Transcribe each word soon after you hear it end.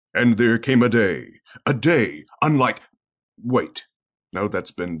And there came a day unlike... Wait, no,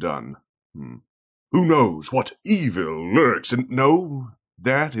 that's been done. Who knows what evil lurks in... No,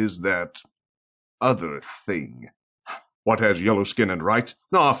 that is that other thing. What has yellow skin and rights?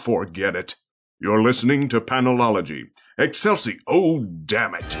 Forget it. You're listening to Panelology. Excelsi, oh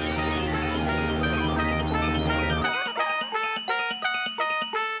damn it.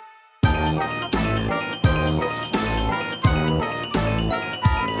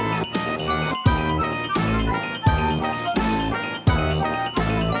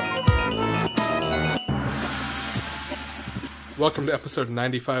 Welcome to episode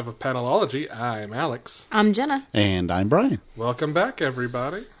 95 of Panelology. I'm Alex. I'm Jenna. And I'm Brian. Welcome back,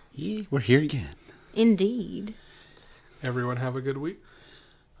 everybody. Yeah, we're here again. Indeed. Everyone have a good week?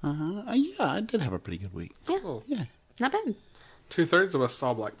 Yeah, I did have a pretty good week. Yeah. Cool. Yeah. Not bad. 2/3 of us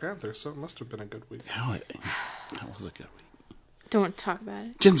saw Black Panther, so it must have been a good week. No, that was a good week. Don't talk about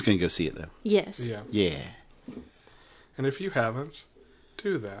it. Jen's going to go see it, though. Yes. Yeah. Yeah. And if you haven't,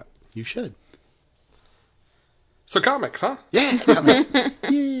 do that. You should. So comics, huh? Yeah.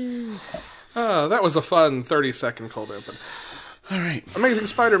 That was a fun 30-second cold open. All right. Amazing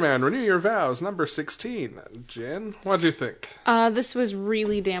Spider-Man, Renew Your Vows, number 16. Jen, what'd you think? This was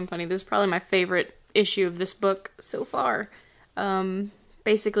really damn funny. This is probably my favorite issue of this book so far.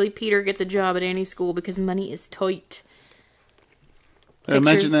 Basically, Peter gets a job at Annie's school because money is tight.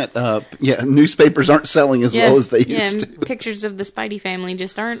 Imagine that, newspapers aren't selling as well as they used to. And pictures of the Spidey family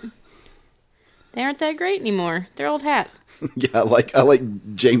just aren't that great anymore. They're old hat. Yeah, I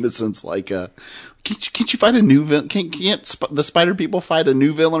like Jameson's can't you find a new villain? Can't the Spider people fight a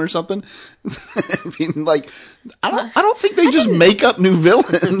new villain or something? I mean, I don't think they just make up new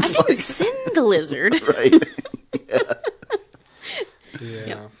villains. I didn't send the lizard. Right. Yeah.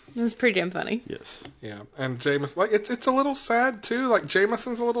 Yep. It was pretty damn funny. Yes. Yeah, and Jameson, it's a little sad, too. Like,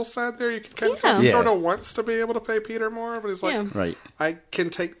 Jameson's a little sad there. You can kind of tell Yeah. he Yeah. sort of wants to be able to pay Peter more, but he's like, Yeah. Right. I can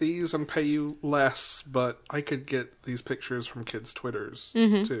take these and pay you less, but I could get these pictures from kids' Twitters,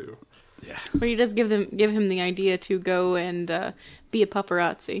 too. Yeah. But he does give him the idea to go and be a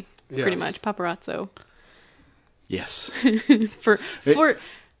paparazzi. Yes. Pretty much. Paparazzo. Yes. For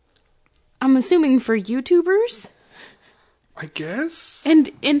I'm assuming for YouTubers I guess?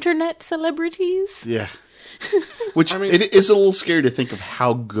 and internet celebrities. Yeah. Which, I mean- it is a little scary to think of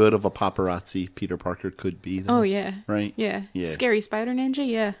how good of a paparazzi Peter Parker could be, though. Oh yeah. Right? Yeah. Yeah. Scary Spider Ninja,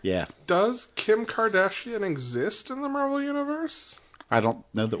 yeah. Yeah. Does Kim Kardashian exist in the Marvel Universe? I don't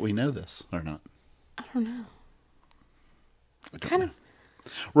know that we know this or not. I don't know. I don't Kind know.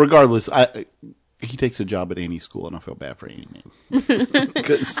 of Regardless, he takes a job at Annie's school, and I feel bad for Annie.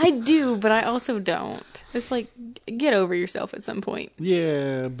 Because I do, but I also don't. It's like get over yourself at some point.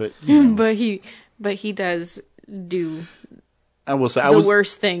 yeah, but you know, But he does do I will say the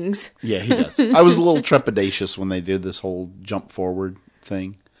worst things. Yeah, he does. I was a little trepidatious when they did this whole jump forward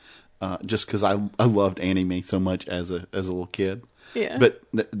thing, just because I loved anime so much as a little kid. Yeah. But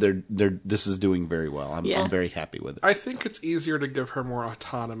this is doing very well. I'm very happy with it. I think it's easier to give her more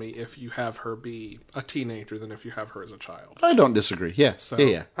autonomy if you have her be a teenager than if you have her as a child. I don't disagree. Yeah, So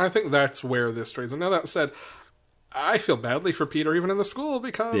yeah. I think that's where this strays. And now that said, I feel badly for Peter even in the school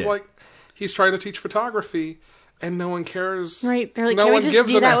because he's trying to teach photography and no one cares. Right. They're like, no can we one just gives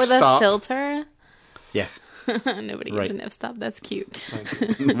do an that with f-stop. a filter? Yeah. Nobody Right. gives an F-stop. That's cute.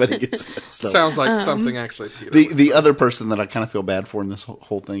 But it gets stuff. Sounds like something actually Peter would The other person that I kind of feel bad for in this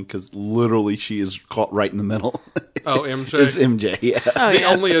whole thing, because literally she is caught right in the middle. Oh, MJ. It's MJ, yeah. Oh, the yeah.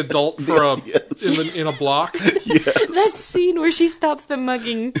 only adult for Yes. in a block. That scene where she stops the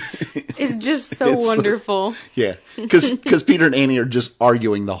mugging is just so It's wonderful. Yeah, because Peter and Annie are just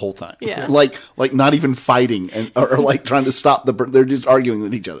arguing the whole time. Yeah. like not even fighting or like trying to stop they're just arguing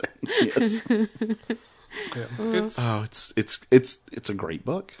with each other. Yes. Yeah. It's Oh, it's a great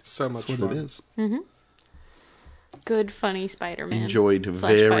book. so much That's what fun. it is. Good, funny Spider-Man. Enjoyed /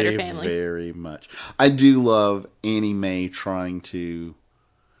 very Spider family. very much. I do love Annie Mae trying to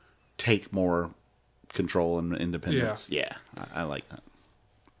take more control and independence. Yeah, I like that.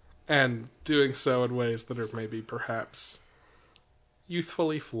 And doing so in ways that are maybe perhaps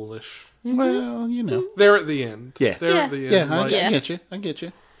youthfully foolish. Well, you know. They're at the end. Yeah. They're Yeah. at the end. Yeah, I like, get you. I get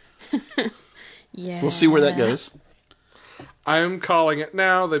you. Yeah. We'll see where that goes. I'm calling it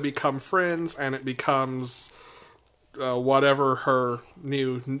now. They become friends, and it becomes whatever her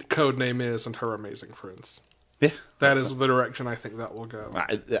new code name is, and her amazing friends. Yeah, That is the direction I think that will go.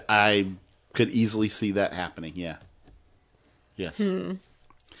 I could easily see that happening. Yeah. Yes.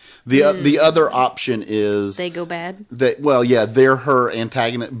 The other option is They go bad. they're her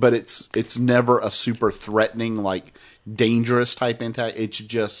antagonist, but it's never a super threatening, like dangerous type antagonist. It's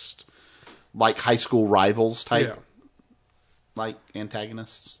just like high school rivals type, Yeah. like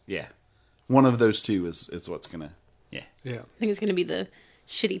antagonists. Yeah, one of those two is what's gonna. Yeah, Yeah. I think it's going to be the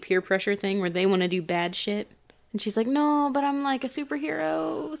shitty peer pressure thing where they want to do bad shit. And she's like, no, but I'm like a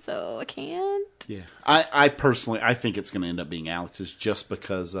superhero, so I can't. yeah. I personally, I think it's gonna end up being Alex's just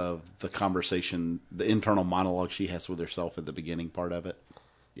because of the conversation, the internal monologue she has with herself at the beginning part of it.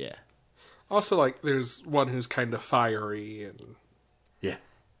 Yeah, Also, like, there's one who's kind of fiery, and yeah,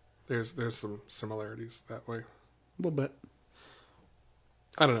 there's some similarities that way. a little bit.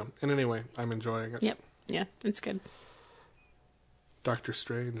 I don't know. And anyway, I'm enjoying it. Yep. Yeah, it's good. Doctor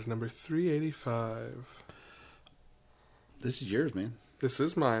Strange, number 385. This is yours, man. This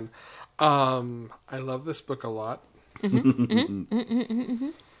is mine. I love this book a lot.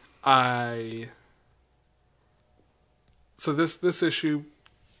 So this issue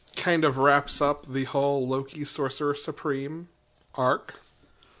kind of wraps up the whole Loki Sorcerer Supreme arc.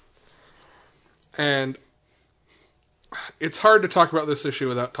 And it's hard to talk about this issue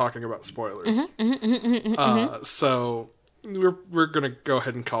without talking about spoilers. So we're going to go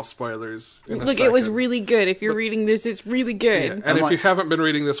ahead and call spoilers in a Look, second. it was really good. If you're reading this, it's really good. And if like- you haven't been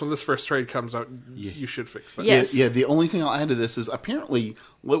reading this when this first trade comes out, you should fix that. Yeah. Yes. Yeah, the only thing I'll add to this is apparently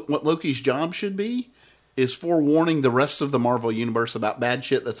what Loki's job should be is forewarning the rest of the Marvel Universe about bad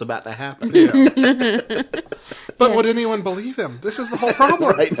shit that's about to happen. But would Yes. anyone believe him? This is the whole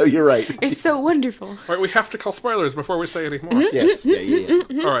problem. Right? No, you're right. It's so wonderful. Right, we have to call spoilers before we say any more. Yes, yeah.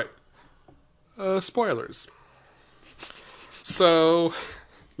 All right. Spoilers. So,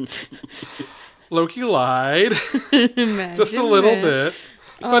 Loki lied just a little bit,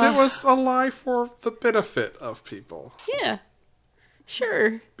 but it was a lie for the benefit of people. Yeah.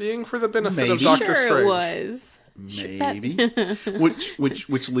 Sure. Being for the benefit of Maybe. Doctor Sure Strange. it was. Maybe.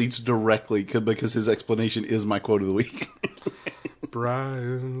 which leads directly because his explanation is my quote of the week.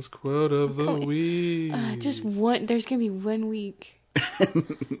 Brian's quote of the week. Just one. There's gonna be 1 week.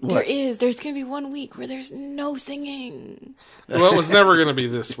 There's gonna be 1 week where there's no singing. Well, it was never going to be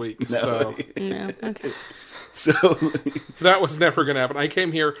this week, so No. Okay. So that was never going to happen. I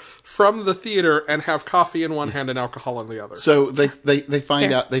came here from the theater and have coffee in one hand and alcohol in the other. they find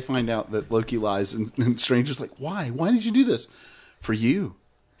Fair. out that Loki lies, and Strange is like, why did you do this? For you,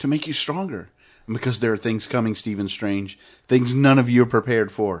 to make you stronger, and because there are things coming, Stephen Strange, things none of you are prepared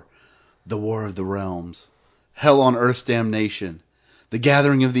for. The War of the Realms, Hell on Earth's damnation, the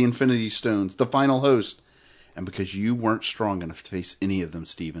gathering of the Infinity Stones, the final host. And because you weren't strong enough to face any of them,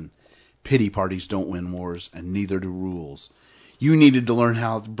 Stephen, pity parties don't win wars, and neither do rules. You needed to learn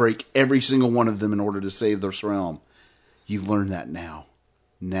how to break every single one of them in order to save this realm. You've learned that now.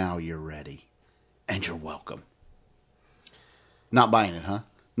 Now you're ready. And you're welcome. Not buying it, huh?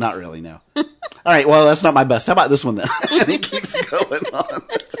 Not really, no. All right, well, that's not my best. How about this one then? And he keeps going on.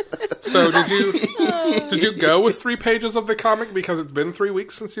 So did you go with 3 pages of the comic because it's been 3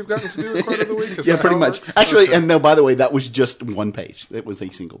 weeks since you've gotten to do a quote of the week? Is Yeah, that pretty how it much. works? Actually, Okay. and no, by the way, that was just one page. It was a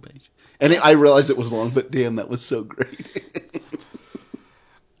single page. And I realized it was long, but damn, that was so great.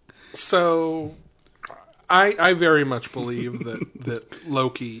 So I very much believe that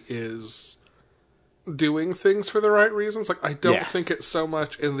Loki is doing things for the right reasons. Like, I don't Yeah. think it's so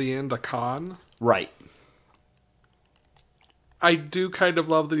much in the end a con. Right. I do kind of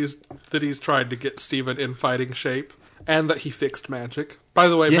love that he's tried to get Steven in fighting shape and that he fixed magic. By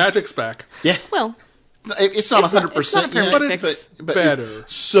the way, Yeah. magic's back. Yeah. Well, It's not It's not- 100%, it's not a yet, perfect But it's fix. better.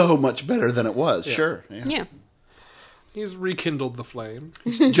 so much better than it was. Sure. Yeah. yeah. He's rekindled the flame.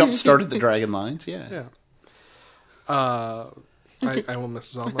 Jump started the dragon lines. Yeah. Yeah. I will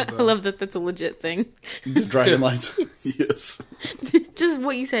miss Zelma, I though. love that that's a legit thing. The dragon lines. Yes. Just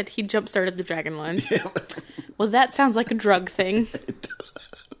what you said, he jump started the dragon lines. Well, that sounds like a drug thing. It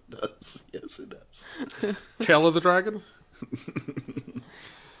does. Yes, it does. Tail of the Dragon?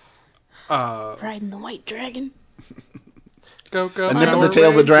 Riding the white dragon. Go, go. A nip in Power the tail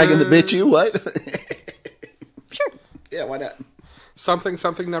of the dragon that bit Rangers. you? What? Sure. Yeah, why not? Something,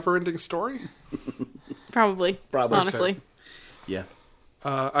 never ending story? Probably. Probably. Honestly. Yeah.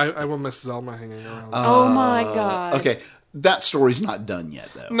 I will miss Zelma hanging around. Oh my god. Okay. That story's not done yet,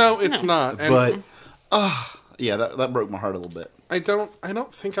 though. No, it's not. And But, yeah, that broke my heart a little bit. I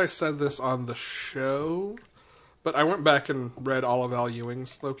don't think I said this on the show, but I went back and read all of Al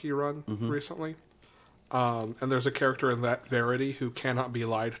Ewing's Loki run recently. And there's a character in that, Verity, who cannot be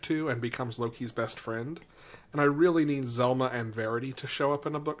lied to and becomes Loki's best friend. And I really need Zelma and Verity to show up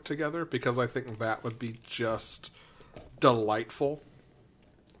in a book together because I think that would be just delightful.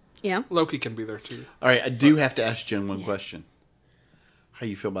 Yeah. Loki can be there too. All right, I do have to ask Jen one question. How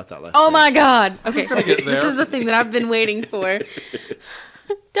you feel about that last? Oh page? my god. Okay. get there. This is the thing that I've been waiting for.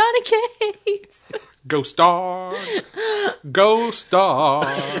 Donna Cates. Ghost dog. Ghost dog.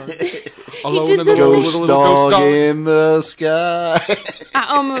 Alone did in the the world thing. with a Ghost little ghost dog dog. in the sky. I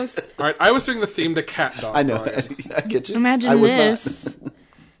almost All right, I was doing the theme to cat dog. I know. Brian. I get you. imagine I was this.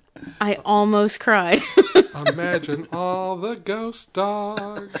 I almost cried. Imagine all the ghost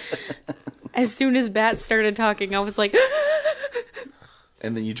dogs. As soon as Bat started talking, I was like,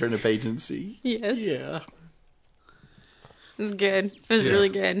 And then you turn the page and see. yes. Yeah. It was good. It was really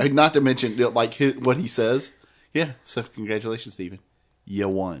good. And not to mention, like what he says. Yeah. So congratulations, Stephen. You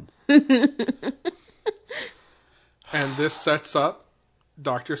won. And this sets up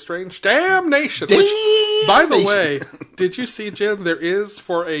Doctor Strange Damnation. Which, by the way, did you see, Jen, there is,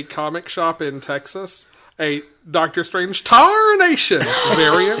 for a comic shop in Texas, a Doctor Strange Tarnation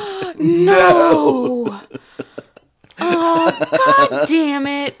variant. No! Oh, god damn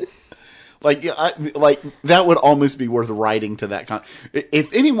it. Like, that would almost be worth writing to that.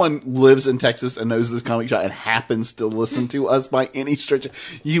 If anyone lives in Texas and knows this comic shop and happens to listen to us by any stretch,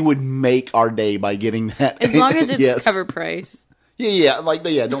 you would make our day by getting that. As long as it's Yes. cover price. Yeah,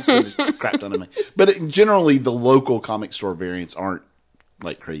 don't spend a crap ton of money. But generally, the local comic store variants aren't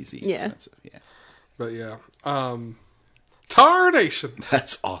like crazy expensive. Yeah, But yeah. Tarnation.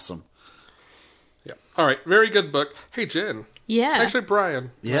 that's awesome. Yeah. All right. Very good book. Hey, Jen. Yeah. Actually,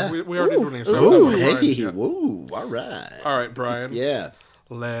 Brian. Yeah. We already did one of these. Ooh, Brian, hey, yeah. whoa, all right. All right, Brian. Yeah.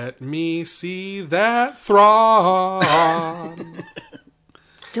 Let me see that Thrawn.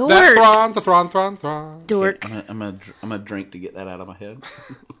 Dork. That Thrawn, the Thrawn. Dork. I'm gonna drink to get that out of my head.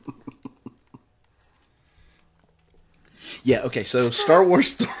 Yeah. Okay. So Star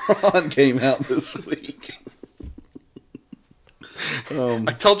Wars Thrawn came out this week.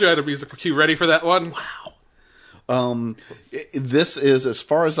 I told you I had a musical cue ready for that one. This is, as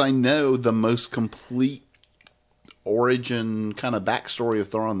far as I know, the most complete origin kind of backstory of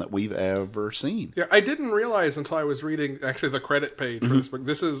Thrawn that we've ever seen. Yeah, I didn't realize until I was reading actually the credit page for this book.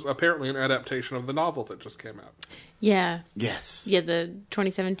 This is apparently an adaptation of the novel that just came out. Yeah. Yes. Yeah, the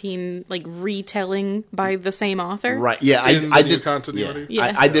 2017 retelling by the same author. Right. Yeah. In I the new did. continuity.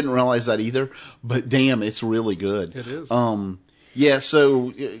 Yeah. I didn't realize that either. But damn, it's really good. It is. Yeah.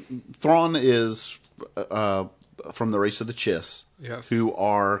 So Thrawn is from the race of the Chiss. Yes. Who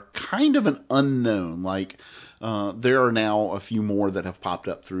are kind of an unknown. There are now a few more that have popped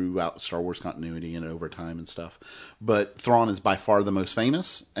up throughout Star Wars continuity and over time and stuff. But Thrawn is by far the most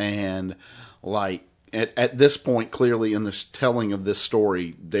famous. And at this point, clearly in this telling of this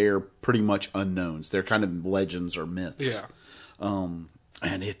story, they're pretty much unknowns. They're kind of legends or myths. Yeah.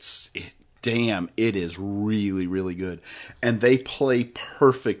 And it is really, really good. And they play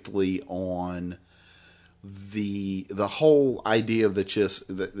perfectly on the whole idea of the Chiss,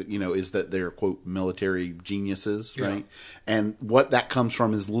 is that they're, quote, military geniuses, right? Yeah. And what that comes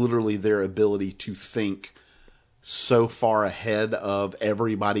from is literally their ability to think so far ahead of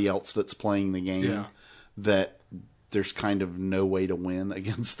everybody else that's playing the game Yeah. that there's kind of no way to win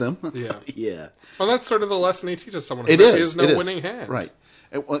against them. Yeah. Yeah. Well, that's sort of the lesson he teaches someone. It There is. no It is. winning hand. Right.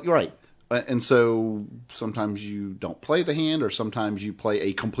 Right. And so sometimes you don't play the hand, or sometimes you play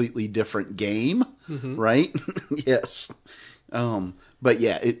a completely different game, right? Yes. But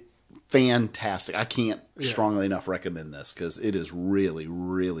yeah, fantastic. I can't strongly enough recommend this because it is really,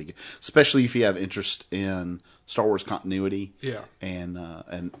 really good, especially if you have interest in Star Wars continuity. Yeah. And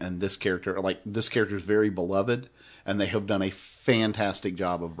this character, this character is very beloved, and they have done a fantastic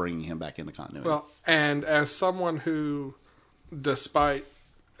job of bringing him back into continuity. Well, and as someone who, despite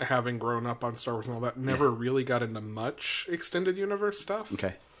having grown up on Star Wars and all that, never really got into much extended universe stuff.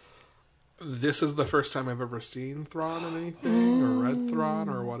 Okay. This is the first time I've ever seen Thrawn in anything, or read Thrawn,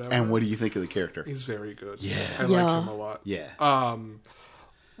 or whatever. And what do you think of the character? He's very good. Yeah. I like him a lot. Yeah.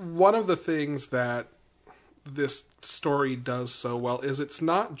 One of the things that this story does so well is it's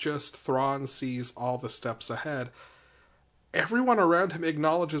not just Thrawn sees all the steps ahead. Everyone around him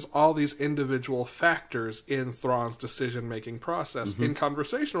acknowledges all these individual factors in Thrawn's decision-making process in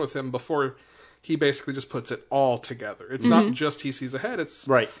conversation with him before he basically just puts it all together. It's not just he sees ahead, it's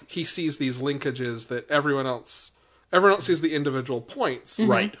Right. he sees these linkages that everyone else sees the individual points.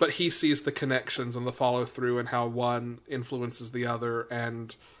 Right. But he sees the connections and the follow-through and how one influences the other,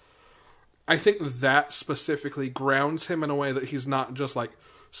 and I think that specifically grounds him in a way that he's not just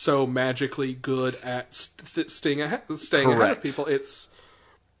so magically good at staying ahead of Correct. people. It's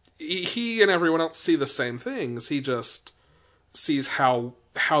he and everyone else see the same things. He just sees how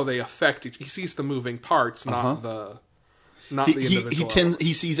they affect each. He sees the moving parts, not the not the individual.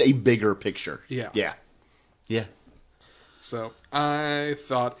 He sees a bigger picture. Yeah. Yeah. So I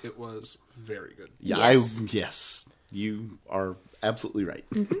thought it was very good. Yeah. Yes. Yes. You are absolutely right.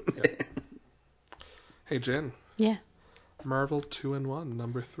 Hey, Jen. Yeah. Marvel 2-in-1,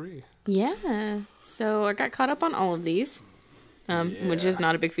 number 3. Yeah. So I got caught up on all of these, which is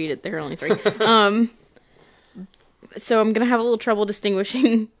not a big feat. There are only 3. So I'm going to have a little trouble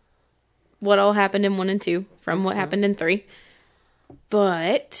distinguishing what all happened in 1 and 2 from what happened in 3.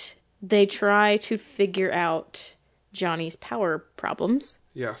 But they try to figure out Johnny's power problems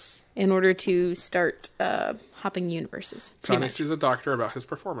Yes. in order to start hopping universes. pretty Johnny much. sees a doctor about his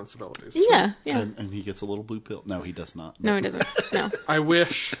performance abilities. Yeah, yeah. And he gets a little blue pill. No, he does not. No, it doesn't. No. I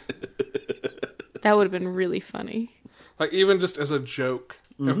wish, That would have been really funny. like, even just as a joke,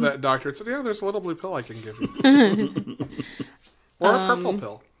 if that doctor had said, yeah, there's a little blue pill I can give you. Or a purple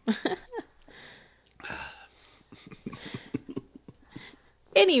pill.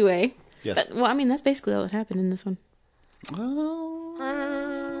 Anyway. Yes. Well, I mean, that's basically all that happened in this one.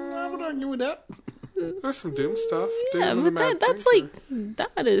 I would argue with that. There's some Doom stuff. Doom Yeah, and the but Mad that's Thinker.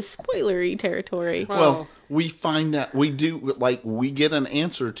 that is spoilery territory. Well, we find out we get an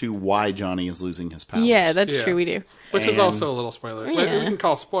answer to why Johnny is losing his powers. Yeah, that's Yeah. true, we do. Which is and- also a little spoiler. Like, Yeah. we can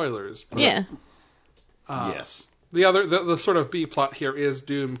call spoilers. But Yeah. Yes. the sort of B plot here is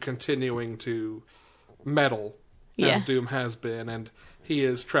Doom continuing to meddle Yeah. as Doom has been, and he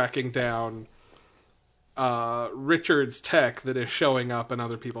is tracking down Richard's tech that is showing up in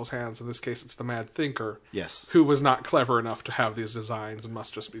other people's hands. In this case, it's the Mad Thinker. Yes. Who was not clever enough to have these designs and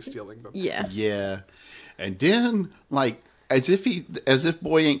must just be stealing them. Yeah. Yeah. And then, like, as if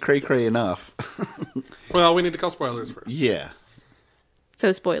boy ain't cray cray enough. Well, we need to call spoilers first. Yeah.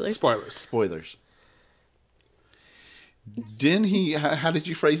 So spoilers. Spoilers. Spoilers. Then he, how did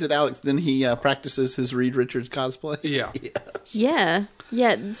you phrase it, Alex? Then he practices his Reed Richards cosplay? Yeah. Yeah.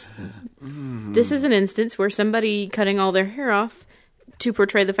 Yeah. This is an instance where somebody cutting all their hair off to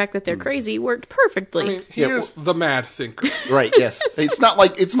portray the fact that they're crazy worked perfectly. I mean, he Yeah, is the Mad Thinker. Right, yes. It's not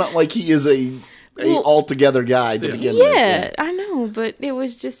like he is a altogether guy to begin with. Yeah, I know, but it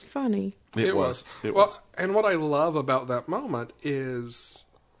was just funny. It was. It Well, was. and what I love about that moment is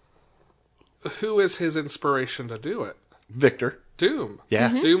who is his inspiration to do it? Victor. Doom. Yeah.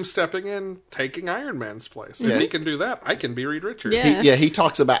 Doom stepping in, taking Iron Man's place. Yeah. If he can do that, I can be Reed Richards. Yeah. He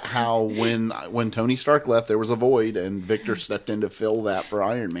talks about how when Tony Stark left, there was a void, and Victor stepped in to fill that for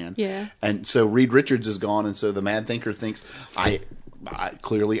Iron Man. Yeah. And so Reed Richards is gone, and so the Mad Thinker thinks, I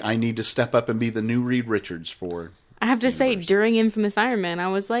clearly I need to step up and be the new Reed Richards for. I have to say, during Infamous Iron Man, I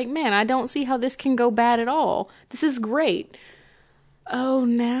was like, man, I don't see how this can go bad at all. This is great. Oh,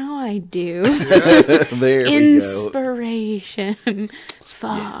 now I do. There we go. Inspiration.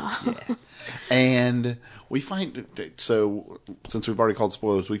 Fuck. And we find, so since we've already called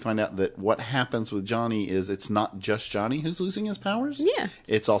spoilers, we find out that what happens with Johnny is it's not just Johnny who's losing his powers. Yeah.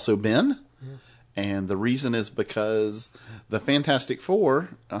 It's also Ben. And the reason is because the Fantastic Four,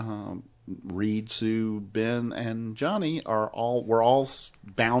 Reed, Sue, Ben, and Johnny were all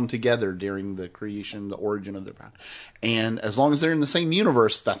bound together during the creation, the origin of their power. And as long as they're in the same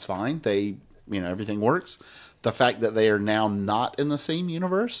universe, that's fine. Everything works. The fact that they are now not in the same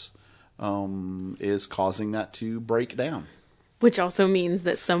universe is causing that to break down. Which also means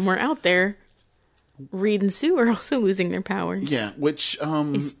that somewhere out there, Reed and Sue are also losing their powers. Yeah, which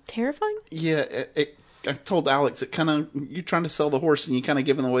It's terrifying. yeah, I told Alex it kind of you're trying to sell the horse and you kind of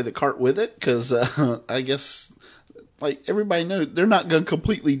giving away the cart with it because I guess like everybody knows they're not going to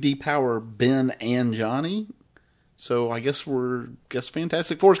completely depower Ben and Johnny. So I guess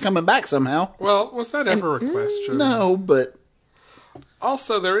Fantastic Four's coming back somehow. Well, was that ever a question? No, but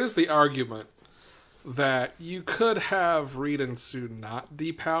Also, there is the argument that you could have Reed and Sue not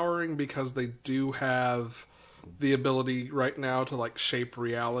depowering because they do have the ability right now to like shape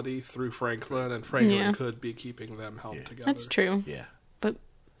reality through Franklin, and Franklin Yeah. could be keeping them held together. That's true. yeah. But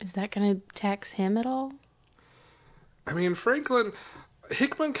is that going to tax him at all? I mean,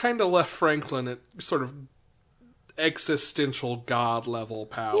 Hickman kind of left Franklin at sort of existential god level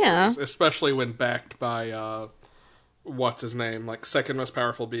powers, Yeah. especially when backed by what's his name, like second most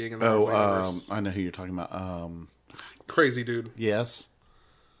powerful being in the Marvel universe. I know who you're talking about. Crazy dude. Yes.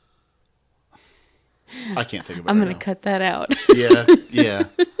 I can't think of it. I'm right going to cut that out. now. Yeah.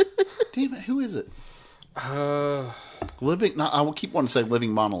 Damn it, who is it? Living. No, I will keep wanting to say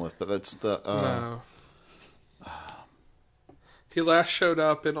Living Monolith, but that's the. No. He last showed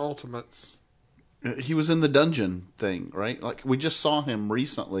up in Ultimates. He was in the dungeon thing, right? Like we just saw him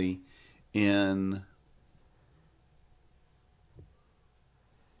recently in.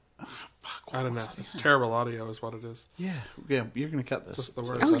 I don't know. It's terrible audio is what it is. Yeah, you're going to cut this. Just the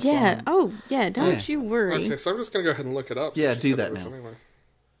words. Oh that's yeah. fine. Oh yeah. Don't you worry. Okay, so I'm just going to go ahead and look it up. Yeah, she's do gonna that this now. Anyway.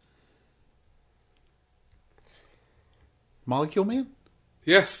 Molecule Man?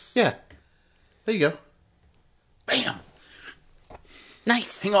 Yes. Yeah. There you go. Bam!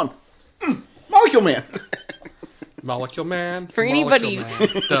 Nice. Hang on. Molecule Man! Molecule Man. For Molecule anybody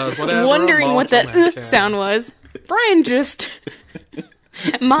Man does whatever a Wondering what Molecule Man that can. sound was, Brian just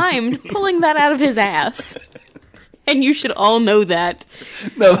mimed pulling that out of his ass. And you should all know that.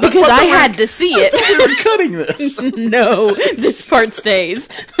 No, Because I had to see it. we were cutting this. No, this part stays.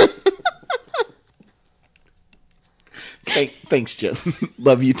 Thanks, Jim.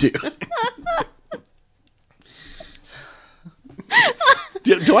 Love you too.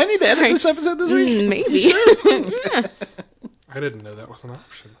 Do I need to edit Sorry. this episode this week? Maybe. I didn't know that was an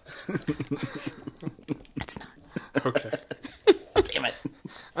option. It's not. Okay. Damn it.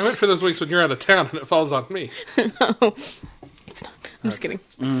 I meant for those weeks when you're out of town and it falls on me. No. It's not. I'm just kidding.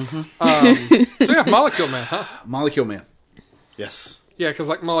 So yeah, Molecule Man, huh? Molecule Man. Yes. Yeah, because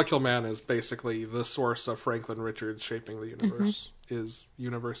like Molecule Man is basically the source of Franklin Richards shaping the universe.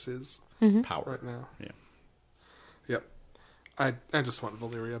 Universe is Power. right now. Yeah. Yep. I just want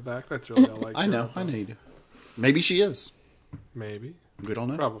Valyria back. That's really all I care I know about. you do. Maybe she is. Maybe. We don't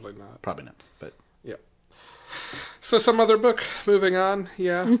know. Probably not. Probably not. But Yep. So some other book. Moving on.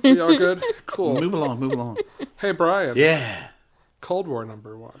 Yeah. We all good? Cool. move along. Hey, Brian. Yeah. Cold War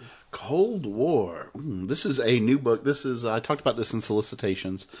 #1. Cold War. This is a new book. This is I talked about this in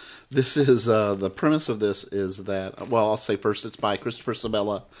solicitations. This is the premise of this is that I'll say first it's by Christopher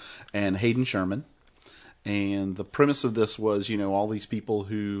Sabella and Hayden Sherman. And the premise of this was, all these people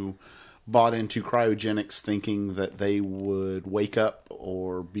who bought into cryogenics thinking that they would wake up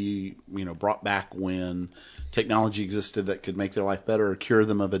or be, brought back when technology existed that could make their life better or cure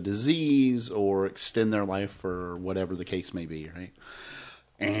them of a disease or extend their life or whatever the case may be, right?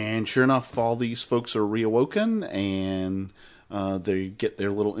 And sure enough, all these folks are reawoken and they get their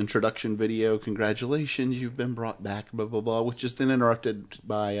little introduction video. Congratulations, you've been brought back, blah, blah, blah, which is then interrupted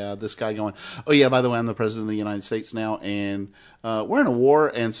by this guy going, oh, yeah, by the way, I'm the president of the United States now, and we're in a war,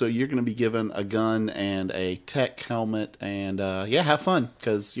 and so you're going to be given a gun and a tech helmet, and, have fun,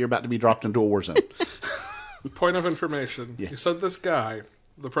 because you're about to be dropped into a war zone. Point of information. Yeah. You said this guy,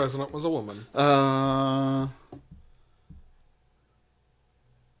 the president, was a woman. Are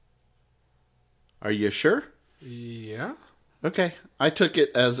you sure? Yeah. Okay, I took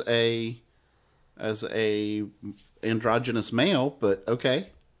it as a androgynous male, but okay,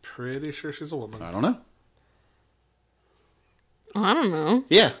 Pretty sure she's a woman. I don't know. I don't know.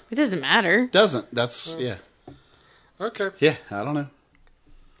 Yeah, It doesn't matter. doesn't. That's yeah, Okay. yeah. I don't know.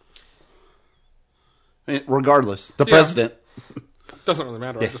 Regardless, the Yeah. president. Doesn't really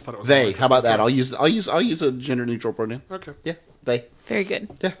matter. I just thought it was They. an How about that? interesting I'll use a gender neutral pronoun. choice. Okay. Yeah, they. Very good.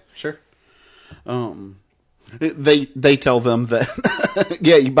 Yeah, sure. They tell them that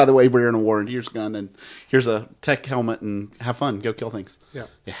yeah. By the way, we're in a war, and here's a gun, and here's a tech helmet, and have fun, go kill things. Yeah.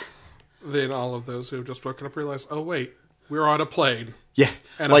 Yeah, Then all of those who have just woken up realize, oh wait, we're on a plane yeah.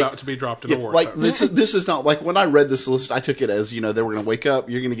 and about to be dropped in a war like zone. this is not like when I read this list, I took it as they were going to wake up,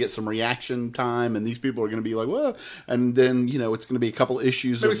 you're going to get some reaction time, and these people are going to be like, well, and then it's going to be a couple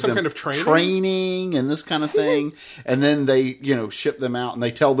issues Maybe of some them kind of training and this kind of thing, and then they ship them out and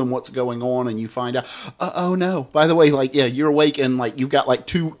they tell them what's going on, and you find out, oh no, by the way, you're awake and you've got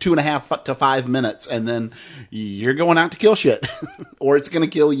 2.5 to 5 minutes, and then you're going out to kill shit, or it's going to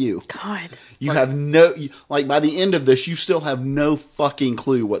kill you. God. You have no, by the end of this, you still have no fucking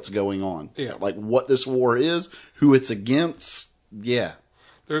clue what's going on. Yeah. What this war is, who it's against. Yeah.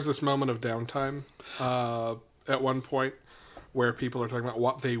 There's this moment of downtime at one point where people are talking about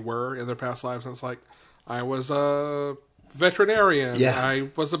what they were in their past lives, and it's like, I was a veterinarian, Yeah. I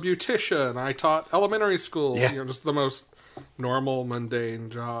was a beautician, I taught elementary school, Yeah. just the most normal, mundane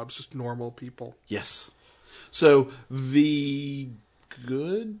jobs, just normal people. Yes. So the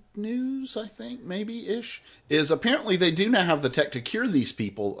good news, I think, maybe-ish, is apparently they do now have the tech to cure these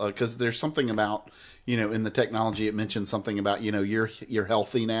people, because there's something about, in the technology, it mentions something about, you're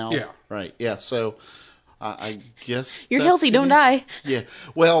healthy now. Yeah. Right. Yeah. So I guess You're that's healthy, good don't news. die. Yeah.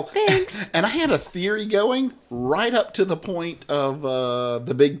 Well, Thanks. and I had a theory going right up to the point of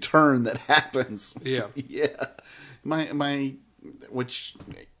the big turn that happens. Yeah. Yeah. My which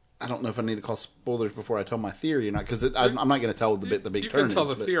I don't know if I need to call spoilers before I tell my theory or not, because I'm not going to tell the big You turn. can tell is,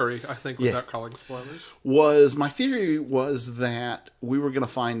 the but theory, I think, without calling spoilers. my theory was that we were going to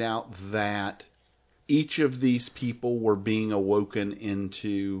find out that each of these people were being awoken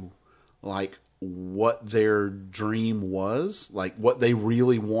into what their dream was, like what they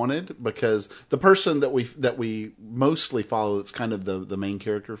really wanted, because the person that we mostly follow, that's kind of the main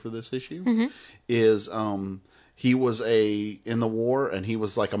character for this issue, is he was in the war, and he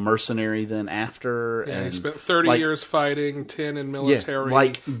was like a mercenary then after. Yeah, and he spent 30 years fighting, 10 in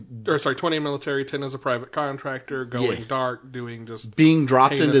military. 20 in military, 10 as a private contractor, going dark, doing just being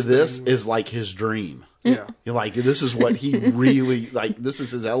dropped into heinous this things. is like his dream. Yeah. You're like, this is what he really, like, this is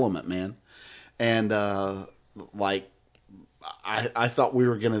his element, man. And, I thought we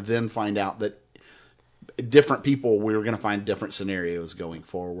were going to then find out that different people, we were going to find different scenarios going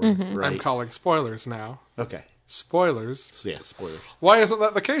forward, right? I'm calling spoilers now. Okay. Spoilers. So, yeah, spoilers. Why isn't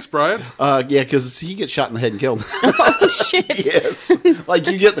that the case, Brian? Yeah, because he gets shot in the head and killed. Oh, shit. Yes. Like,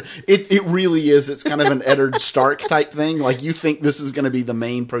 you get, it really is, it's kind of an Eddard Stark type thing. Like, you think this is going to be the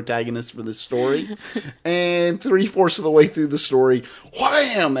main protagonist for this story. And 3/4 of the way through the story,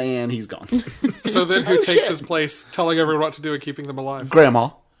 wham, man, he's gone. So then who takes his place, telling everyone what to do and keeping them alive?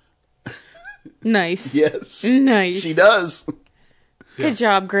 Grandma. Nice. Yes. Nice. She does. Good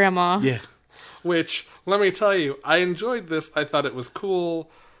job, Grandma. Yeah. Which, let me tell you, I enjoyed this. I thought it was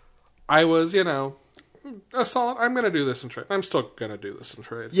cool. I was, a solid, I'm going to do this in trade. I'm still going to do this in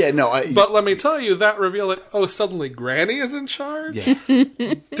trade. Yeah, no, But let me tell you, that reveal that, suddenly Granny is in charge, yeah.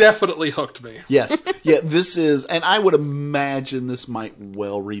 definitely hooked me. Yes. Yeah, this is, and I would imagine this might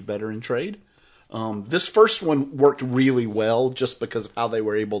well read better in trade. This first one worked really well just because of how they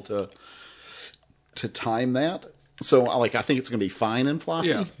were able to time that. So, I think it's going to be fine in floppy.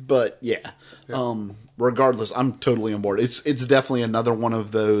 Yeah. But, yeah. Regardless, I'm totally on board. It's definitely another one of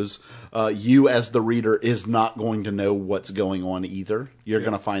those, you as the reader is not going to know what's going on either. You're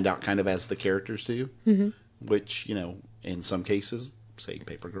going to find out kind of as the characters do. Mm-hmm. Which, in some cases, say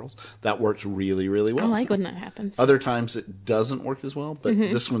Paper Girls, that works really, really well. I like when that happens. Other times it doesn't work as well, but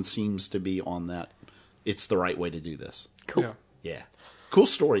this one seems to be on that. It's the right way to do this. Cool. Yeah. Yeah. Cool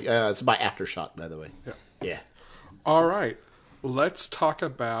story. It's by Aftershock, by the way. Yeah. Yeah. All right. Let's talk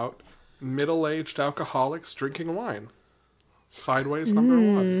about middle-aged alcoholics drinking wine. Sideways number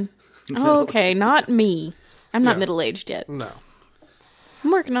 1. Oh, okay, not me. I'm not Yeah. middle-aged yet. No.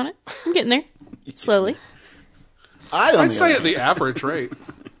 I'm working on it. I'm getting there. Slowly. I'd say at the average rate.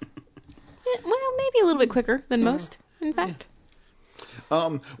 Well, maybe a little bit quicker than most, in fact.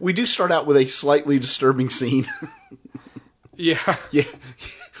 We do start out with a slightly disturbing scene. Yeah. Yeah.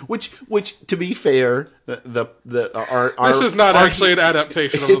 Which, to be fair, This is not actually an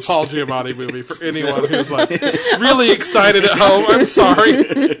adaptation of the Paul Giamatti movie for anyone who's really excited at home. I'm sorry.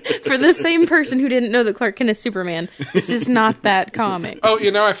 For the same person who didn't know that Clark Kent is Superman, this is not that comic. Oh,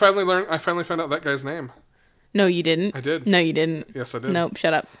 I finally found out that guy's name. No, you didn't. I did. No, you didn't. Yes, I did. Nope,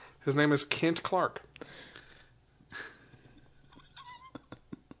 shut up. His name is Kent Clark.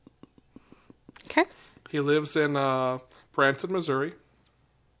 Okay. He lives in Branson, Missouri,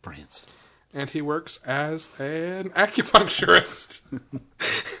 Branson. and he works as an acupuncturist.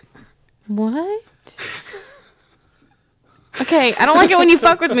 What? Okay, I don't like it when you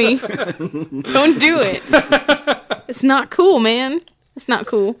fuck with me. Don't do it. It's not cool, man. It's not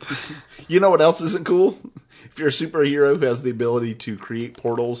cool. You know what else isn't cool? If you're a superhero who has the ability to create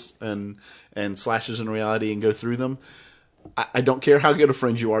portals and slashes in reality and go through them, I don't care how good a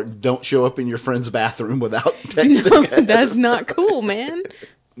friend you are, don't show up in your friend's bathroom without texting. No, that's not cool, man.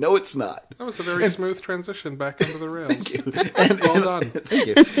 No, it's not. That was a very smooth transition back into the rails. Well done. Thank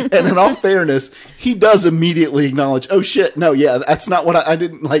you. And in all fairness, he does immediately acknowledge, "Oh shit, no, yeah, that's not what I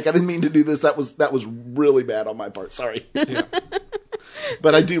didn't like. I didn't mean to do this. That was really bad on my part. Sorry." Yeah.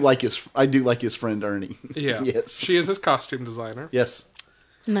 But I do like his friend Ernie. Yeah. Yes. She is his costume designer. Yes.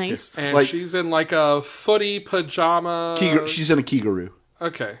 Nice. And she's in a footy pajama. She's in a Kigaroo.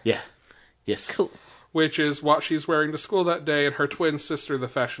 Okay. Yeah. Yes. Cool. Which is what she's wearing to school that day, and her twin sister, the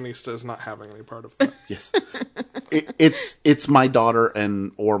fashionista, is not having any part of that. Yes. It's my daughter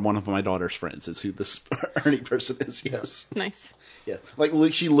or one of my daughter's friends is who this Ernie person is. Yes. Nice. Yes. Like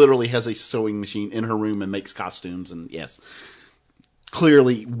she literally has a sewing machine in her room and makes costumes, and yes.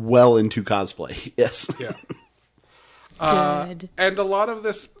 Clearly well into cosplay. Yes. Yeah. Good. And a lot of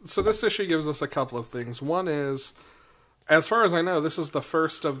this... So this issue gives us a couple of things. One is, as far as I know, this is the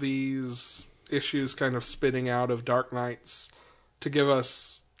first of these issues kind of spinning out of Dark Knights to give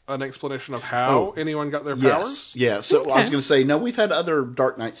us an explanation of how anyone got their powers. Yes. Yeah. So I was going to say, no, we've had other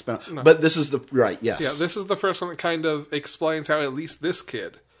Dark Knight spin but this is yes. Yeah, this is the first one that kind of explains how at least this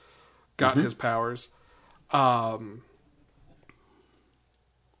kid got his powers.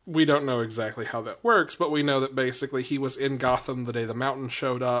 We don't know exactly how that works, but we know that basically he was in Gotham the day the Mountain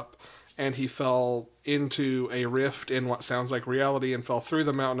showed up, and he fell into a rift in what sounds like reality and fell through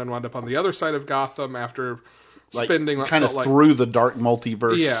the mountain and wound up on the other side of Gotham after Like, spending what kind of felt like... through the dark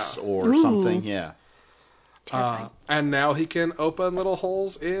multiverse Yeah. or something. Yeah. And now he can open little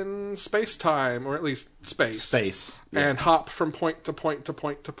holes in space-time, or at least space. Space. Yeah. And hop from point to point to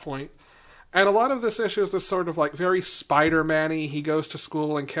point to point. And a lot of this issue is this sort of like very Spider-Man-y. He goes to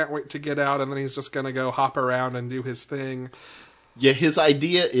school and can't wait to get out, and then he's just going to go hop around and do his thing. Yeah, his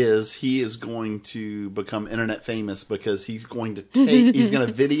idea is he is going to become internet famous because he's going to take, he's going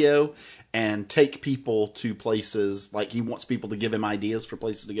to video and take people to places, like he wants people to give him ideas for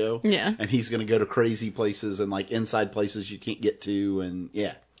places to go. Yeah. And he's going to go to crazy places and like inside places you can't get to, and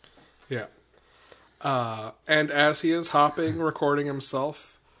yeah. Yeah. And as he is hopping, recording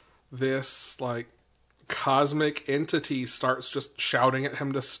himself, this like cosmic entity starts just shouting at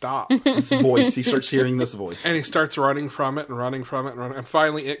him to stop. His voice, he starts hearing this voice. And he starts running from it and running from it and running. And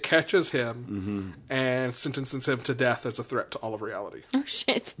finally it catches him and sentences him to death as a threat to all of reality. Oh,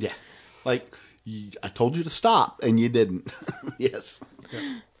 shit. Yeah. Like, I told you to stop, and you didn't. Yes.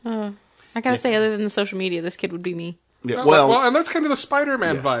 I gotta say, other than the social media, this kid would be me. Yeah. Well, and that's kind of the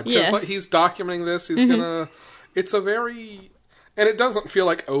Spider-Man vibe. Because Yeah. like, he's documenting this. He's gonna... It's a very... And it doesn't feel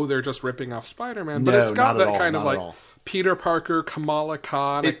like, oh, they're just ripping off Spider-Man. But No, it's got not at that all, kind of not at like all. Peter Parker, Kamala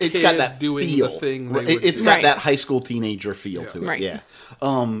Khan, a It's kid got that doing feel. the thing. It's got Right. that high school teenager feel to it. Right. Yeah.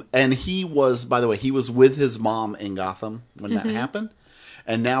 And he was, by the way, he was with his mom in Gotham when that happened.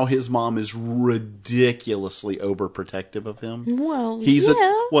 And now his mom is ridiculously overprotective of him. Well, He's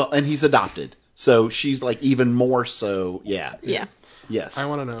yeah. and he's adopted. So she's like even more so. Yeah. Yeah. Yes. I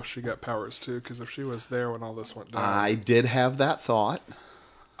want to know if she got powers too, because if she was there when all this went down. I did have that thought.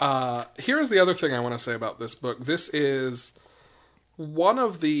 Here's the other thing I want to say about this book. This is one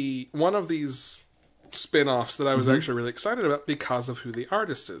of these spin-offs that I was actually really excited about because of who the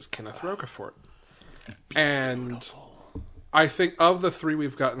artist is, Kenneth Rocafort. And I think of the three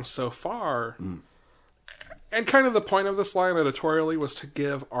we've gotten so far, and kind of the point of this line editorially was to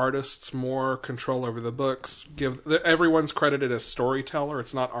give artists more control over the books. Everyone's credited as storyteller.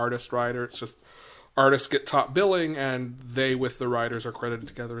 It's not artist-writer. It's just artists get top billing, and they, with the writers, are credited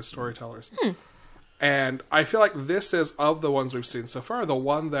together as storytellers. And I feel like this is, of the ones we've seen so far, the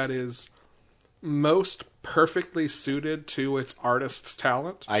one that is most perfectly suited to its artist's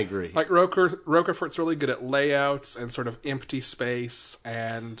talent. I agree. Like Rocafort's really good at layouts and sort of empty space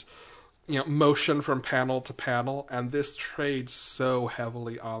and motion from panel to panel, and this trades so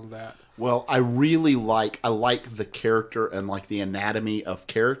heavily on that. Well, I really like the character and like the anatomy of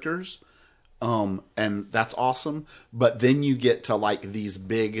characters. And that's awesome. But then you get to like these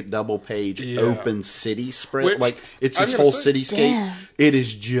big double page open city spread. Which, like it's I'm this gonna whole say- cityscape. Yeah. It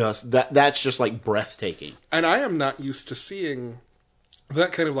is just that's just like breathtaking. And I am not used to seeing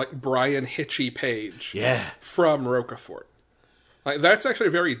that kind of like Brian Hitchy page from Rocafort. Like that's actually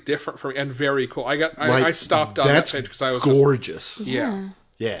very different from and very cool. I stopped on that that's page because I was gorgeous. yeah.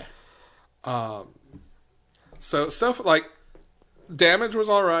 So like Damage was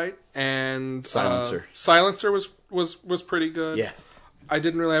all right, and Silencer was pretty good. Yeah. I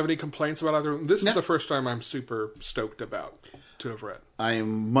didn't really have any complaints about either. This No. is the first time I'm super stoked about to have read. I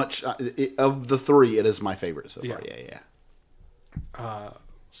am much of the three. It is my favorite so far. Yeah.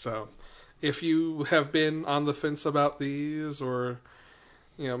 So, if you have been on the fence about these, or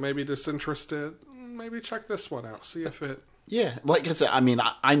maybe disinterested, maybe check this one out. See if it. Yeah, like I said, I mean,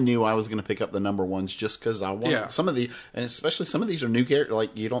 I knew I was going to pick up the number ones just because I wanted some of the, and especially some of these are new characters.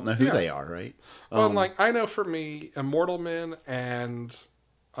 Like you don't know who they are, right? Well, like I know for me, Immortal Men and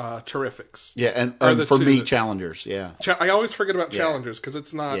Terrifics. Yeah, and the for two me, that- Challengers. Yeah, I always forget about Challengers because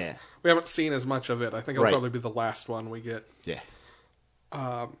it's not. Yeah. We haven't seen as much of it. I think it'll Right. probably be the last one we get. yeah.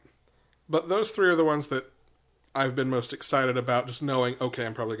 But those three are the ones that I've been most excited about. Just knowing, okay,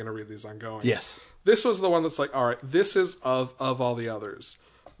 I'm probably going to read these ongoing. Yes. This was the one that's like, all right, this is of all the others,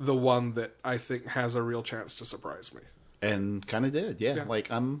 the one that I think has a real chance to surprise me. And kind of did, yeah.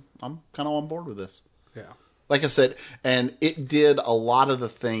 Like I'm kind of on board with this. Yeah. Like I said, and it did a lot of the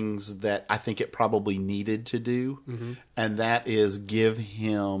things that I think it probably needed to do, and that is give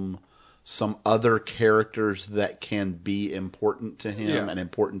him some other characters that can be important to him and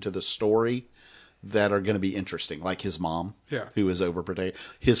important to the story that are going to be interesting, like his mom, who is overprotective,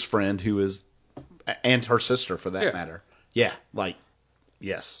 his friend who is, and her sister for that matter. Yeah, like,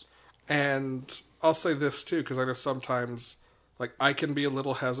 yes. And I'll say this too, because I know sometimes, like, I can be a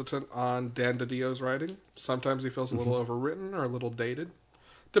little hesitant on Dan DiDio's writing. Sometimes he feels a little overwritten or a little dated,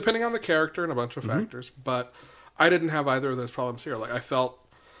 depending on the character and a bunch of factors. But I didn't have either of those problems here. Like, I felt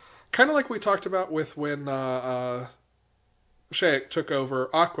kind of like we talked about with when Shayek took over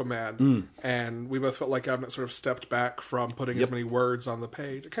Aquaman, and we both felt like Abnett sort of stepped back from putting as many words on the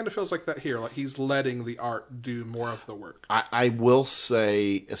page. It kind of feels like that here, like he's letting the art do more of the work. I will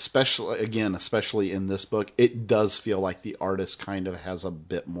say, especially in this book, it does feel like the artist kind of has a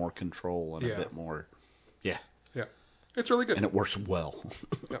bit more control and a bit more, Yeah, it's really good. and it works well.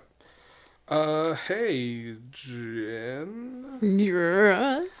 Hey, Jen.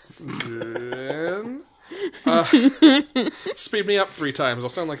 Yes. Jen. Speed me up 3 times. I'll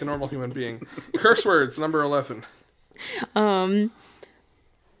sound like a normal human being. Curse words, number 11.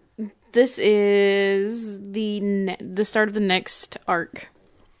 This is the start of the next arc.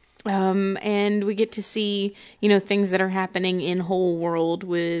 And we get to see, things that are happening in Whole World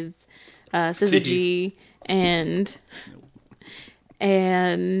with Syzygy and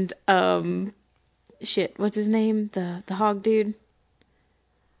shit, what's his name? The hog dude.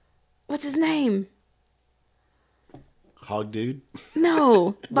 What's his name? Hog dude?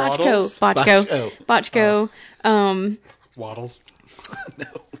 No, Waddles? Botchko. Waddles. No.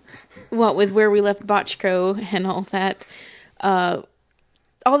 What with where we left Botchko and all that. All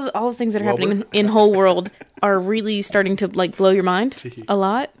the things that are happening in Whole World are really starting to blow your mind a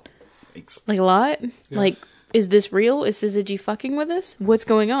lot. Thanks. Like a lot. Yeah. Is this real? Is Syzygy fucking with us? What's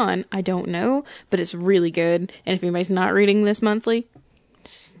going on? I don't know, but it's really good. And if anybody's not reading this monthly,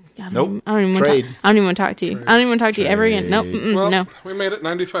 I don't even want to talk to you. I don't even want to talk to you ever again. Nope. No. We made it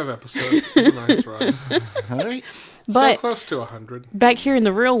 95 episodes. It was a nice run. All right. But So close to 100. back here in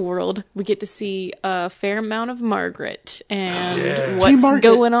the real world, we get to see a fair amount of Margaret and Team what's Margaret.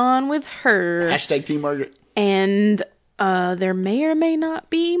 going on with her. Hashtag Team Margaret. And there may or may not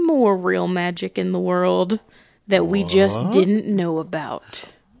be more real magic in the world that we just didn't know about.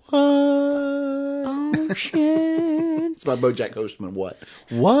 What? Oh, shit. It's my BoJack Horseman. What?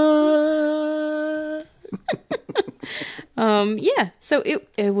 Yeah, so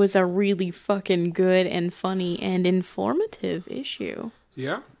it was a really fucking good and funny and informative issue.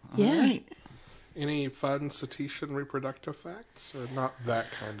 Yeah? Yeah. Right. Any fun cetacean reproductive facts? Or not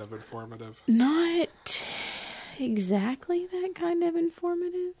that kind of informative? Not exactly that kind of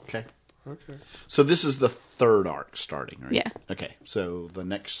informative. Okay. Okay. So this is the third arc starting, right? Yeah. Okay. So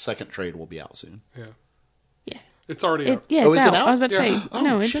the second trade will be out soon. Yeah. Yeah. It's already out. Yeah, Oh, it's is it out. out? I was about to Yeah. say. Oh,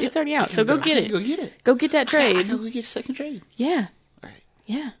 No, shit. it's already out. So go get it. Go get it. Go get that I trade. go get second trade. Yeah. All right.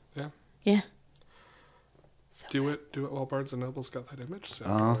 Yeah. Yeah. Yeah. Do it while Barnes & Noble's got that image set.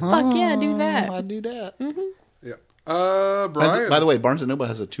 Fuck yeah, do that. I do that. Yeah. Brian. By the way, Barnes & Noble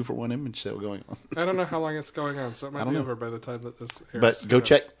has a 2-for-1 image sale going on. I don't know how long it's going on, so it might be know. over by the time that this airs. But go Who knows?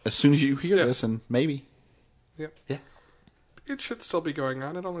 check as soon as you hear Yeah. this, and maybe. Yep. Yeah. It should still be going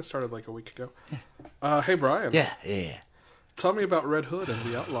on. It only started like a week ago. Hey, Brian. Yeah. Tell me about Red Hood and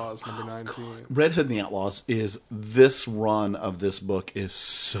the Outlaws, number 19. Red Hood and the Outlaws is this run of this book is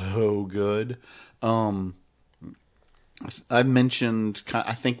so good. I mentioned,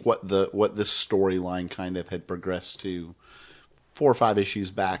 I think what this storyline kind of had progressed to 4 or 5 issues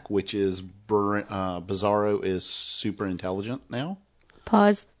back, which is Bizarro is super intelligent now.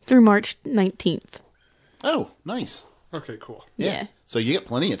 Pause through March 19th. Oh, nice. Okay, cool. Yeah. So you get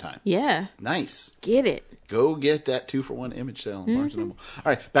plenty of time. Yeah. Nice. Get it. Go get that 2-for-1 image sale on Barnes & Noble. All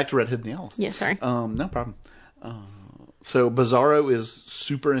right, back to Red Hood and the Outlaws. Yeah, sorry. No problem. So Bizarro is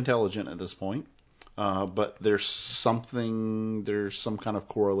super intelligent at this point, but there's some kind of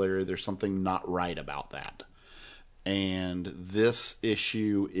corollary. There's something not right about that. And this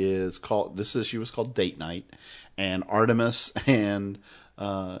issue is called Date Night, and Artemis and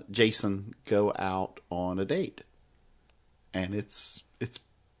Jason go out on a date, and it's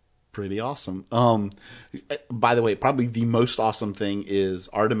pretty awesome. By the way, probably the most awesome thing is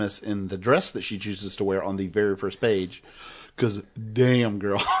Artemis in the dress that she chooses to wear on the very first page. Because, damn,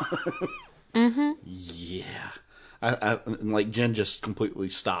 girl. Mm-hmm. Yeah. I like, Jen just completely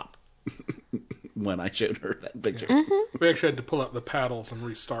stopped when I showed her that picture. Mm-hmm. We actually had to pull out the paddles and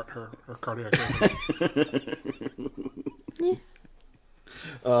restart her cardiac rhythm.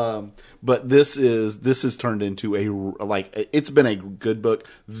 Yeah. But this is turned into it's been a good book.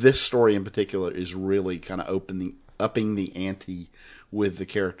 This story in particular is really kind of upping the ante with the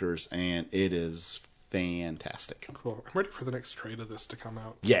characters, and it is fantastic. Cool. I'm ready for the next trade of this to come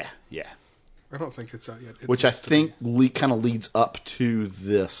out. Yeah. I don't think it's out yet. It Which I needs to be. think kind of leads up to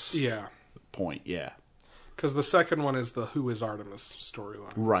this Yeah. point. Yeah. Because the second one is the Who is Artemis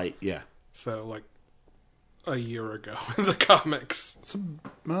storyline. Right. Yeah. So, like, a year ago in the comics.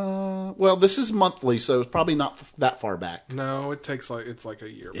 Well, this is monthly, so it's probably not that far back. No, it's like a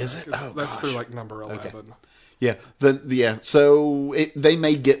year Is back. it? Oh, That's through, gosh. like, number 11. Yeah. So they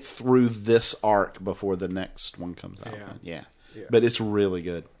may get through this arc before the next one comes out. Yeah. Yeah. but it's really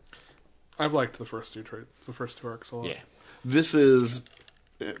good. I've liked the first two arcs a lot. Yeah, this is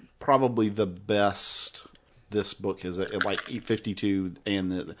probably the best. This book is like 52,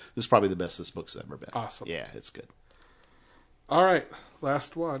 and this is probably the best this book's ever been. Awesome. Yeah, it's good. All right,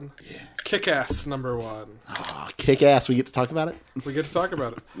 last one. Yeah. Kick-Ass #1. Kick ass. We get to talk about it. We get to talk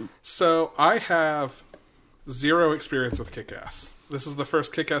about it. So I have zero experience with Kick-Ass. This is the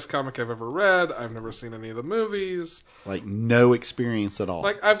first Kick-Ass comic I've ever read. I've never seen any of the movies. Like no experience at all.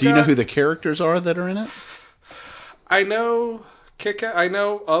 Like, Do you know who the characters are that are in it? I know I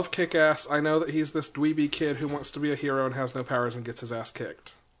know of Kick-Ass. I know that he's this dweeby kid who wants to be a hero and has no powers and gets his ass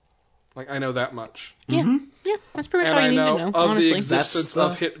kicked. Like, I know that much. Yeah, yeah, that's pretty much And all I you need know to know. of Honestly, the existence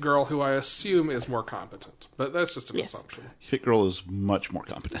That's of Hit Girl, who I assume is more competent. But that's just an Yes. assumption. Hit Girl is much more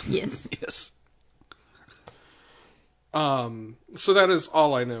competent. Yes. Yes. So that is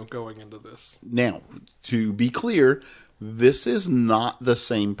all I know going into this. Now, to be clear, this is not the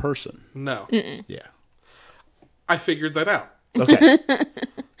same person. No. Yeah. I figured that out. Okay.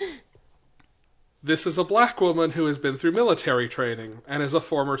 This is a black woman who has been through military training and is a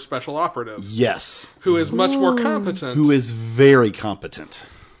former special operative Yes. who is much more competent, Who is very competent.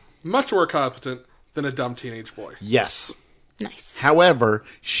 much more competent than a dumb teenage boy. Yes. Nice. However,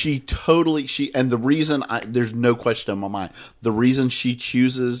 and the reason, there's no question in my mind, the reason she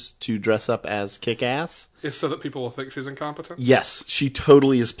chooses to dress up as Kick-Ass, Is so that people will think she's incompetent. yes, she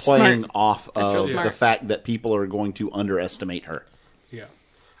totally is playing Smart. off of smart. the fact that people are going to underestimate her. Yeah.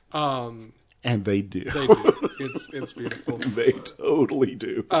 And they do. They do. It's beautiful. They totally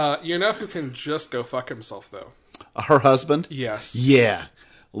do. You know who can just go fuck himself, though? Her husband? Yes. Yeah.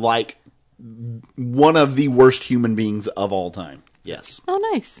 Like, one of the worst human beings of all time. Yes. Oh,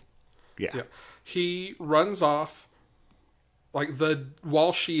 nice. Yeah. Yeah. He runs off,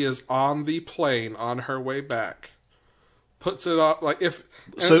 while she is on the plane on her way back, puts it off,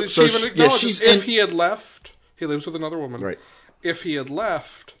 So she even she- yeah, acknowledges she's if in- he had left, he lives with another woman. Right. If he had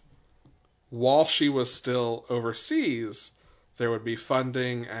left while she was still overseas, there would be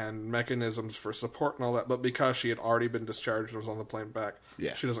funding and mechanisms for support and all that. But because she had already been discharged and was on the plane back,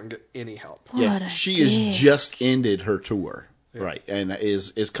 Yeah. she doesn't get any help. Yeah, What a she dick. has just ended her tour, right, and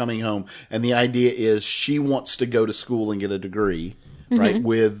is coming home. And the idea is she wants to go to school and get a degree, right,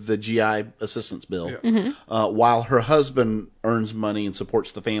 with the GI assistance bill, while her husband earns money and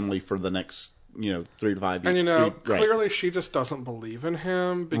supports the family for the next 3 to 5 years. And right. clearly she just doesn't believe in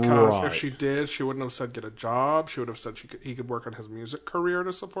him because Right. if she did, she wouldn't have said get a job. She would have said he could work on his music career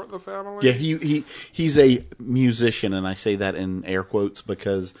to support the family. Yeah, he's a musician, and I say that in air quotes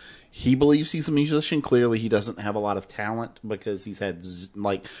because he believes he's a musician. Clearly, he doesn't have a lot of talent because he's had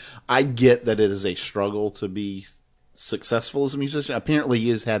I get that it is a struggle to be successful as a musician. Apparently, he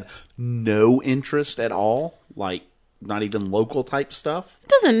has had no interest at all, like not even local type stuff.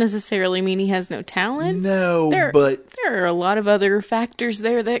 Doesn't necessarily mean he has no talent. No, There are a lot of other factors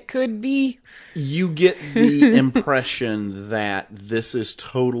there that could be. you get the impression that this is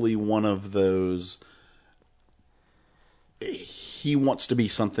totally one of those. He wants to be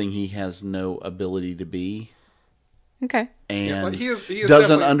something he has no ability to be. Okay. And he is doesn't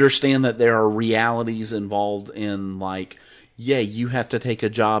definitely- understand that there are realities involved in you have to take a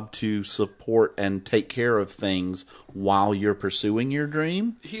job to support and take care of things while you're pursuing your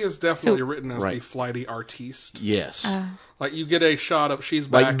dream. He is definitely written as the Right. flighty artiste. Yes. Like you get a shot of she's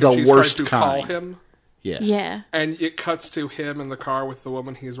Like back the and she's trying worst to call kind. him, Yeah. Yeah. and it cuts to him in the car with the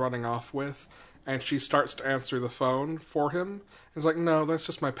woman he's running off with, and she starts to answer the phone for him. He's like, "No, that's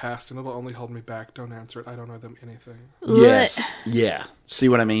just my past, and it'll only hold me back. Don't answer it. I don't owe them anything. Yes. Yeah. See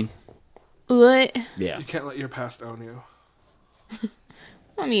what I mean? What? Yeah. You can't let your past own you."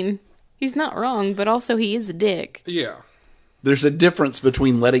 I mean, he's not wrong, but also he is a dick. Yeah. There's a difference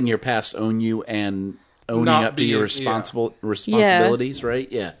between letting your past own you and owning Not up to your being- yeah. responsibilities,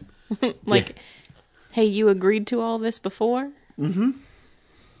 right? Yeah. Like, hey, you agreed to all this before? Yeah.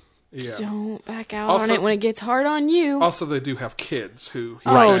 Don't back out Also- on it when it gets hard on you. Also, they do have kids who. he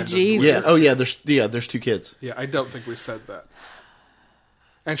Oh, abandoned Jesus. with- Yeah. Oh, yeah. There's 2 kids. Yeah, I don't think we said that.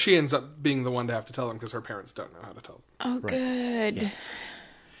 And she ends up being the one to have to tell them because her parents don't know how to tell them. Oh, good.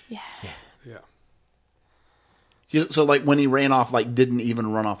 Yeah. Yeah, so when he ran off, didn't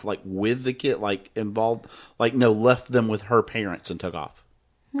even run off with the kid, involved, no, left them with her parents and took off.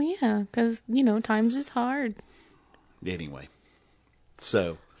 Well, yeah, because, times is hard. Anyway,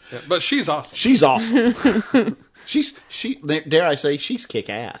 so Yeah, but she's awesome. she's awesome. Dare I say, she's kick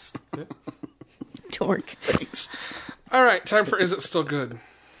ass. Dork. Thanks. All right, time for Is It Still Good?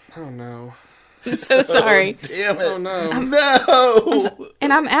 Oh, no. I'm so sorry. Damn it. Oh, no. No.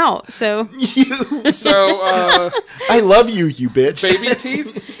 And I'm out, so. So, I love you, you bitch. Baby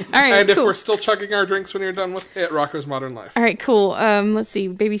Teeth. All right, And if cool. we're still chugging our drinks when you're done with it, Rocco's Modern Life. All right, cool. Let's see.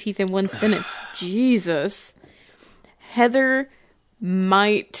 Baby teeth in one sentence. Jesus. Heather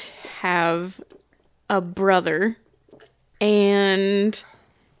might have a brother, and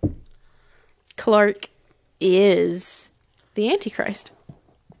Clark is the Antichrist.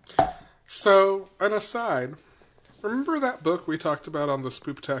 So, an aside. Remember that book we talked about on the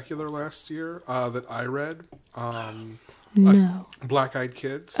Spooktacular last year that I read? No. Black Eyed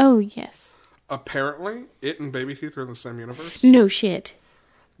Kids? Oh, yes. Apparently, it and Baby Teeth are in the same universe. No shit.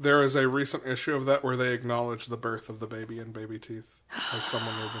 There is a recent issue of that where they acknowledge the birth of the baby in Baby Teeth as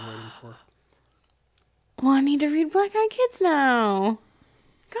someone they've been waiting for. Well, I need to read Black Eyed Kids now.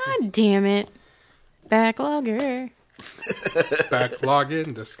 God damn it. Backlogger. Backlog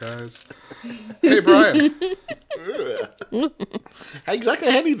in disguise. Hey, Brian. How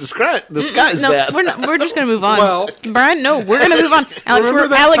do you disguise No, that? we're just gonna move on. Well- Brian, no, we're gonna move on. Alex, Remember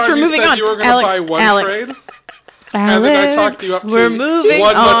that Alex, time we're you moving said on. you were going to Alex, buy one Alex, trade? Alex, And then I talked you up to we're moving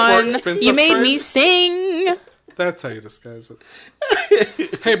one much more on. expensive You made trade? me sing. That's how you disguise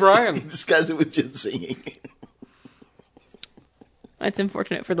it. Hey, Brian. Disguise it with Jen singing. That's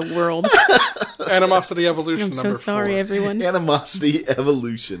unfortunate for the world. Animosity Evolution I'm so number sorry, 4. everyone. Animosity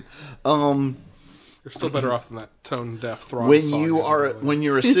Evolution. You're still better off than that tone-deaf Thrawn song. When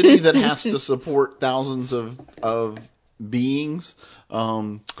you're a city that has to support thousands of beings,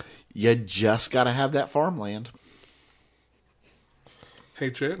 you just got to have that farmland. Hey,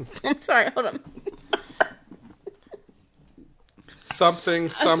 Jen. I'm sorry, hold on. Something, I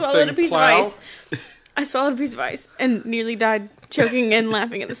swallowed a something, piece plow. of ice. I swallowed a piece of ice and nearly died, choking and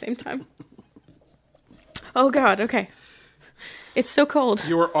laughing at the same time. Oh God, okay. It's so cold.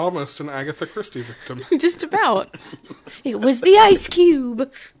 You were almost an Agatha Christie victim. Just about. It was the ice cube.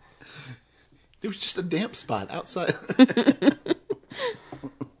 There was just a damp spot outside.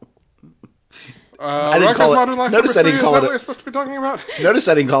 Rocco's call it- Modern Life notice number I 3, didn't is call that it what a- you're supposed to be talking about? Notice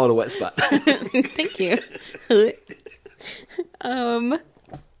I didn't call it a wet spot. Thank you.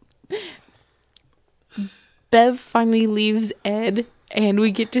 Bev finally leaves Ed, and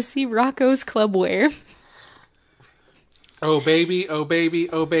we get to see Rocco's clubwear. Oh, baby, oh, baby,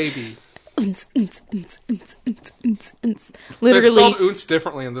 oh, baby. They Literally. spelled oonce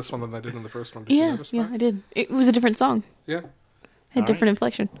differently in this one than they did in the first one. Did you Yeah, notice yeah, that? I did. It was a different song. Yeah, Had different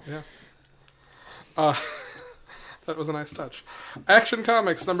inflection. yeah. That was a nice touch. Action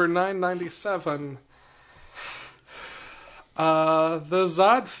Comics number 997. The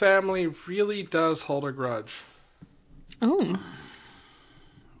Zod family really does hold a grudge. Oh.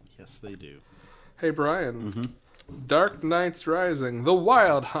 Yes, they do. Hey, Brian. Dark Knights Rising, The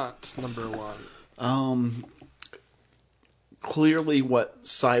Wild Hunt, number 1. Clearly what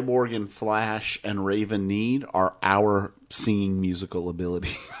Cyborg and Flash and Raven need are our singing musical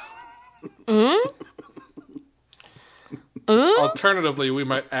ability. Alternatively, we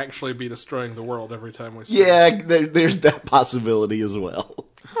might actually be destroying the world every time we sing. Yeah, there's that possibility as well.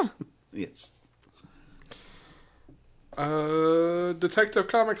 Yes. Detective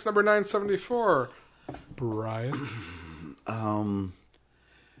Comics number 974. Brian.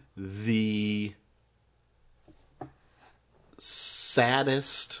 The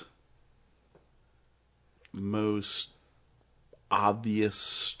saddest, most obvious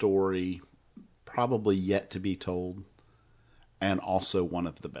story probably yet to be told, and also one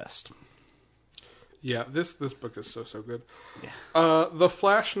of the best. Yeah, this book is so good. Yeah. The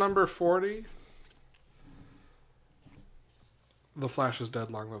Flash number 40. The Flash is dead.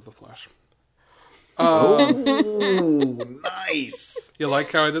 Long live the Flash. Oh, nice. You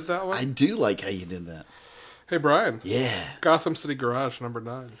like how I did that one? I do like how you did that. Hey, Brian. Yeah. Gotham City Garage number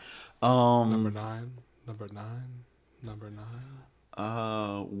 9. Number 9. Number 9. Number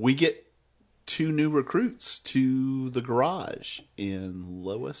 9. We get 2 new recruits to the garage in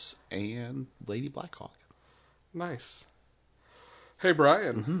Lois and Lady Blackhawk. Nice. Hey,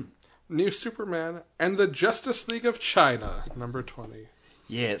 Brian. New Superman and the Justice League of China number 20.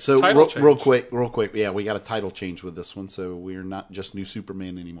 Yeah, so Title real change. quick. Yeah, we got a title change with this one. So we're not just New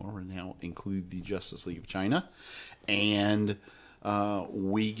Superman anymore. We now include the Justice League of China. And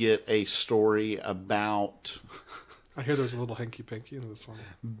we get a story about I hear there's a little hanky-panky in this one.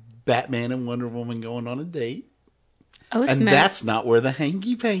 Batman and Wonder Woman going on a date. Oh, And snap. that's not where the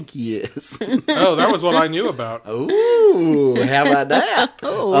hanky-panky is. Oh, that was what I knew about. Ooh, how about that? And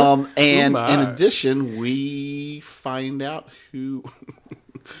Oh my. in addition, we find out who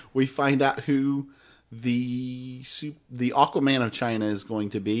the Aquaman of China is going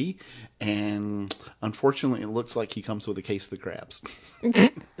to be, and unfortunately, it looks like he comes with a case of the crabs.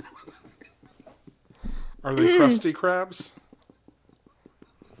 Are they Krusty Krabs?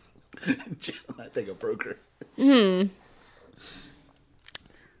 I think a broker. Okay.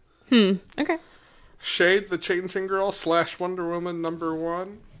 Shade the Changing Girl / Wonder Woman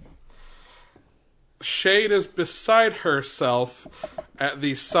 #1. Shade is beside herself at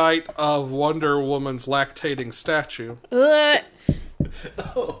the sight of Wonder Woman's lactating statue. Ugh.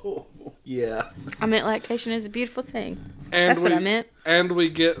 Oh, yeah. I meant lactation is a beautiful thing. And That's what I meant. And we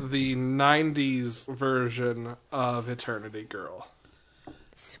get the 90s version of Eternity Girl.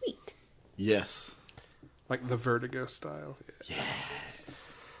 Sweet. Yes. Like the Vertigo style. Yes.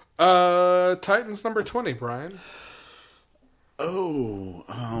 Titans #20, Brian. Oh,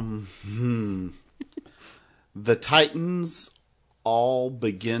 The Titans all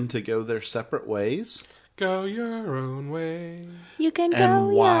begin to go their separate ways. Go your own way. You can go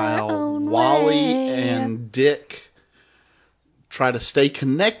And while your own Wally way. and Dick try to stay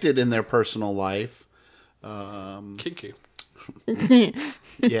connected in their personal life, Kinky.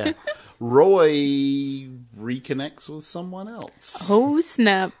 yeah, Roy reconnects with someone else. Oh,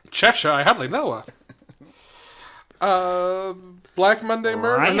 snap. Cheshire, I hardly know her. Black Monday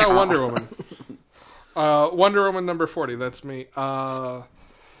Murder? No, Wonder Woman. Wonder Woman #40, that's me.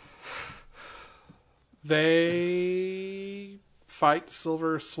 They fight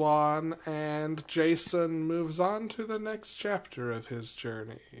Silver Swan, and Jason moves on to the next chapter of his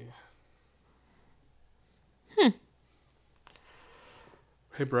journey.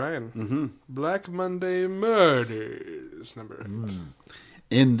 Hey, Brian. Black Monday Murders #8.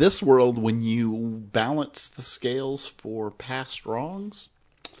 In this world, when you balance the scales for past wrongs,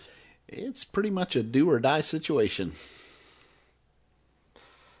 it's pretty much a do or die situation.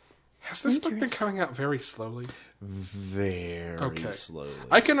 Has this book been coming out very slowly? Very slowly.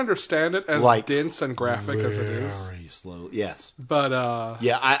 I can understand it as Like, dense and graphic as it is. Very slow. Yes. But,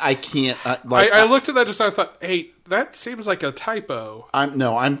 Yeah, I can't. I looked at that just now and thought, hey, that seems like a typo.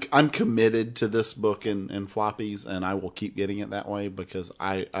 I'm committed to this book in floppies, and I will keep getting it that way because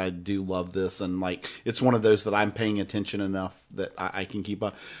I do love this, and like it's one of those that I'm paying attention enough that I can keep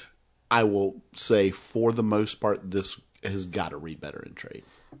up. I will say for the most part, this has got to read better in trade.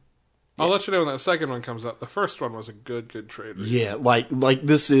 I'll let you know when that second one comes out. The first one was a good trade read. Yeah, like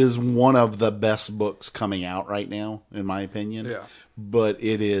this is one of the best books coming out right now, in my opinion. Yeah. But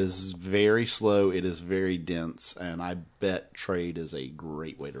it is very slow. It is very dense, and I bet trade is a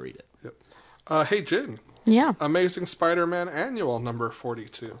great way to read it. Yep. Hey, Jen. Yeah. Amazing Spider-Man Annual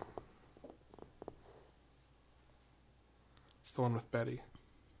 #42. It's the one with Betty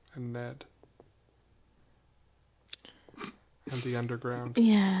and Ned and the Underground.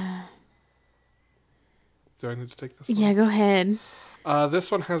 Yeah. Do I need to take this one? Yeah, go ahead. This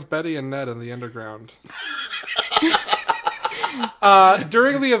one has Betty and Ned in the Underground.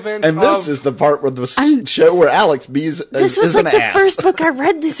 During the events And this is the part where the show where Alex B's This was is like an the ass. first book I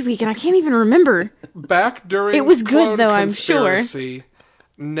read this week, and I can't even remember. back during It was good, Clone though, I'm sure. Conspiracy,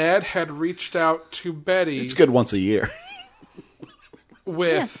 Ned had reached out to Betty It's good once a year.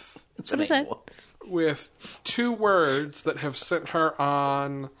 with It's what an I said. annual. with 2 words that have sent her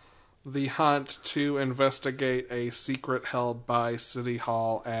on the hunt to investigate a secret held by City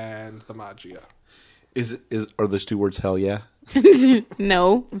Hall and the Magia. Are those 2 words hell yeah?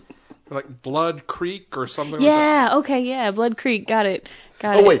 No. Like Blood Creek or something like Yeah, okay, yeah. Blood Creek. Got it.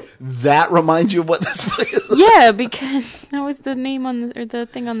 Oh wait, that reminds you of what this book is? Yeah, because that was the name on the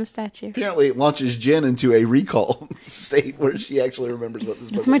thing on the statue. Apparently it launches Jen into a recall state where she actually remembers what this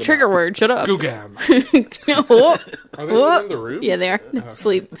book That's my is trigger word. Shut up. that. Gugam. Oh. Are they even in the room? Yeah, they are.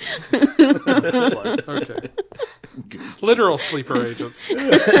 Sleep. Okay. Literal sleeper agents.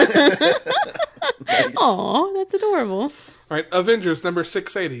 Aw, that's adorable. All right, Avengers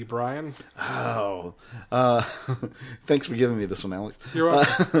 #680, Brian. Oh. Thanks for giving me this one, Alex. You're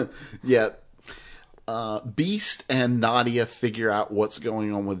welcome. Yeah. Beast and Nadia figure out what's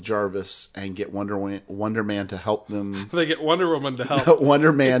going on with Jarvis and get Wonder Man to help them. They get Wonder Woman to help.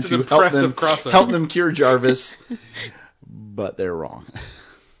 Wonder Man It's to an help them, impressive crossover. help them cure Jarvis, but they're wrong.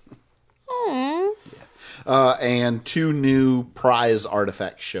 Aww. And 2 new prize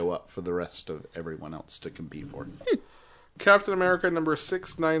artifacts show up for the rest of everyone else to compete for. Captain America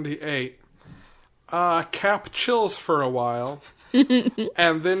 #698. Cap chills for a while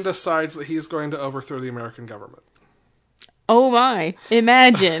and then decides that he's going to overthrow the American government. Oh my.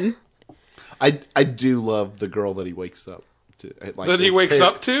 Imagine. I do love the girl that he wakes up to. Like That he his wakes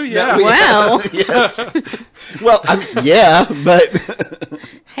parent- up to? Yeah. Wow. Yes. Well, yeah, but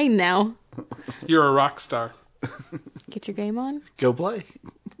Hey now. You're a rock star. Get your game on. Go play.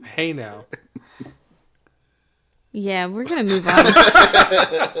 Hey now. Yeah, we're gonna move on.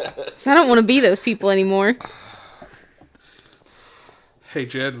 'Cause I don't want to be those people anymore. Hey,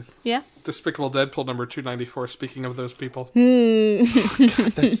 Jen. Yeah. Despicable Deadpool number 294, speaking of those people. Really?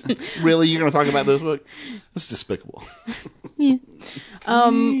 You're going to talk about those books? That's despicable.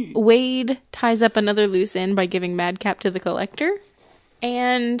 Wade ties up another loose end by giving Madcap to the Collector,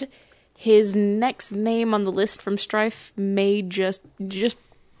 and his next name on the list from Strife may just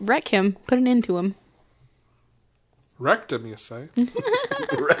wreck him, put an end to him. Wrecked him, you say?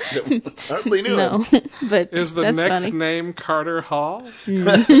 Hardly knew No, but Is the that's next funny. name Carter Hall?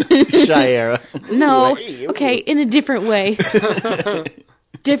 Shira. No, Hey, okay, in a different way.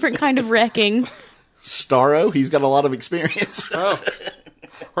 Different kind of wrecking. Starro, he's got a lot of experience. Oh.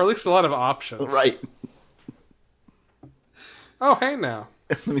 Or at least a lot of options. Right. Oh, hey now.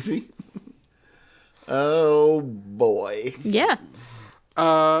 Let me see. Oh, boy. Yeah.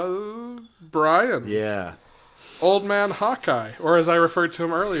 Brian. Yeah. Old Man Hawkeye. Or as I referred to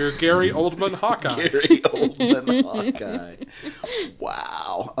him earlier, Gary Oldman Hawkeye. Gary Oldman Hawkeye.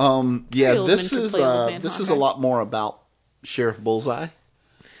 Wow. Yeah, Gary this Oldman could is play Old Man this is a Hawkeye. lot more about Sheriff Bullseye,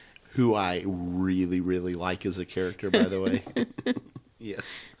 who I really, really like as a character, by the way.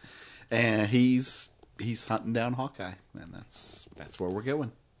 Yes. And he's hunting down Hawkeye, and that's where we're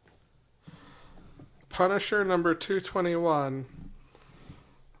going. Punisher number 221.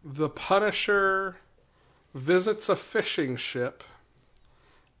 The Punisher visits a fishing ship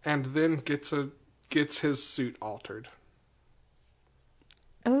and then gets his suit altered.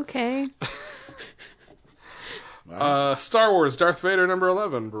 Okay. Star Wars Darth Vader number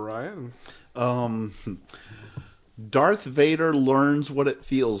 11, Brian. Darth Vader learns what it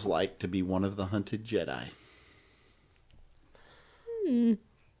feels like to be one of the hunted Jedi.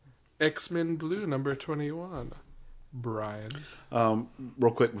 X-Men Blue number 21, Brian.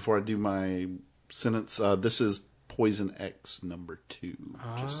 Real quick before I do my sentence, this is Poison X number 2.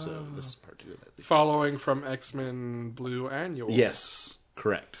 Just so this is part 2 of that. Following from X-Men Blue Annual. Yes,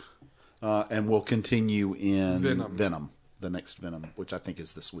 correct. And we'll continue in Venom. the next Venom, which I think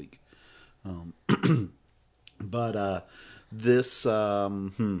is this week. But this,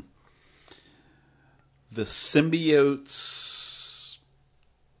 the symbiotes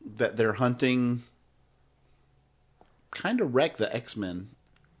that they're hunting kind of wreck the X-Men,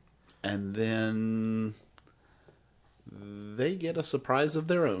 and then they get a surprise of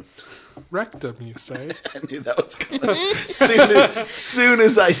their own. Rectum, you say? I knew that was coming. Soon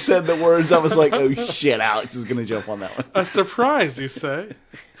as I said the words, I was like, oh shit, Alex is going to jump on that one. A surprise, you say?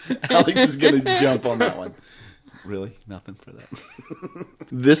 Alex is going to jump on that one. Really? Nothing for that.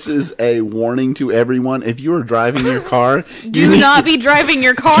 This is a warning to everyone. If you are driving your car, Do not be driving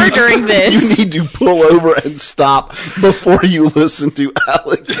your car during you this. need to pull over and stop before you listen to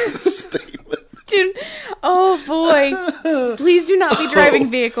Alex's statement. Dude, oh boy. Please do not be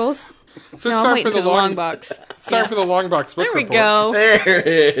driving vehicles. So No, it's I'm time waiting for the long box. It's time for the long box book There we report. go. There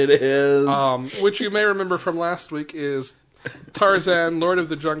it is. Which you may remember from last week is Tarzan, Lord of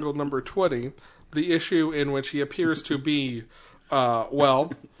the Jungle, number 20, the issue in which he appears to be,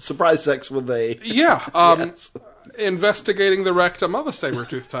 Surprise sex with a... yes. Investigating the rectum of a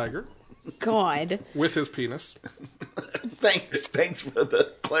saber-toothed tiger God. with his penis. Thanks for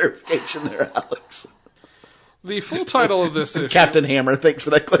the clarification there, Alex. The full title of this issue... Captain Hammer, thanks for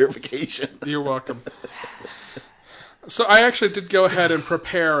that clarification. You're welcome. So I actually did go ahead and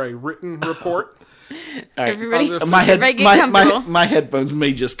prepare a written report. All right. Everybody, I'll just- everybody get comfortable. my headphones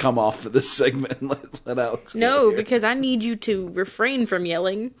may just come off for this segment. Let Alex. No, because I need you to refrain from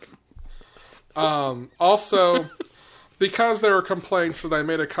yelling. Also, because there were complaints that I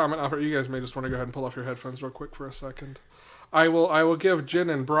made a comment off, you guys may just want to go ahead and pull off your headphones real quick for a second. I will give Jen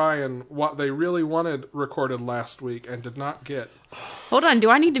and Brian what they really wanted recorded last week and did not get. Hold on, do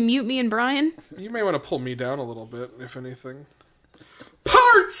I need to mute me and Brian? You may want to pull me down a little bit, if anything.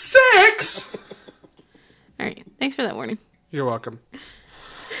 Part 6! Alright, thanks for that warning. You're welcome.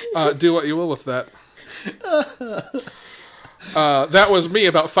 Do what you will with that. That was me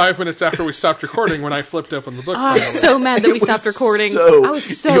about 5 minutes after we stopped recording when I flipped open the book. Oh, I was so mad that we stopped recording. I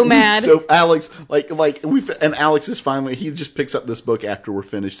was so mad. So Alex, and Alex is finally, he just picks up this book after we're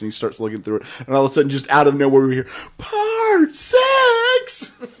finished and he starts looking through it, and all of a sudden, just out of nowhere, we hear Part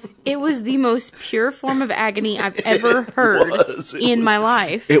 6. It was the most pure form of agony I've ever heard in my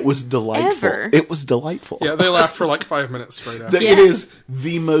life. It was delightful. Ever. It was delightful. Yeah, they laughed for like 5 minutes straight after. Yeah. It is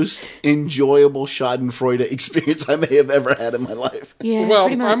the most enjoyable Schadenfreude experience I may have ever had in my life. Yeah, Well,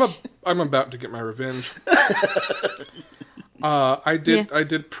 pretty much. I'm about to get my revenge. I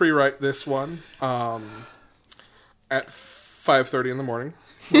did pre-write this one at 5:30 in the morning.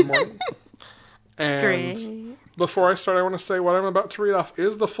 And Great. before I start, I want to say what I'm about to read off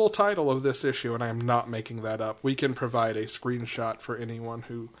is the full title of this issue, and I am not making that up. We can provide a screenshot for anyone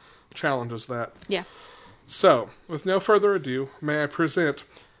who challenges that. Yeah. So, with no further ado, may I present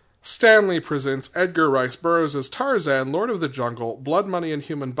Stanley presents Edgar Rice Burroughs' Tarzan, Lord of the Jungle, Blood Money and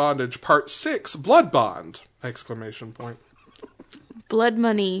Human Bondage, Part 6, Blood Bond! ! Blood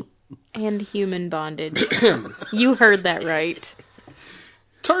money and human bondage. You heard that right.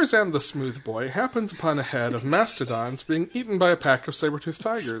 Tarzan the Smooth Boy happens upon a head of mastodons being eaten by a pack of saber-toothed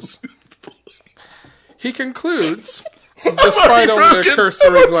tigers. He concludes, despite only a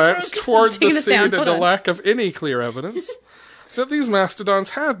cursory glance towards the Taking us down. scene and Hold a on. lack of any clear evidence, that these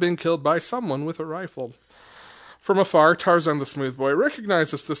mastodons have been killed by someone with a rifle. From afar, Tarzan the Smooth Boy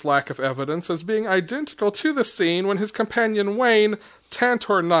recognizes this lack of evidence as being identical to the scene when his companion Wayne,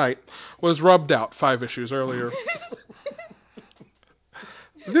 Tantor Knight, was rubbed out 5 issues earlier.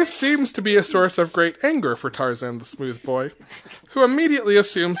 This seems to be a source of great anger for Tarzan the Smooth Boy, who immediately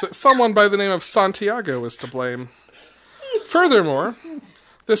assumes that someone by the name of Santiago is to blame. Furthermore,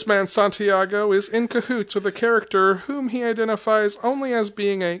 this man Santiago is in cahoots with a character whom he identifies only as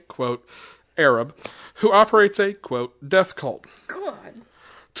being a, quote, Arab, who operates a, quote, death cult. God.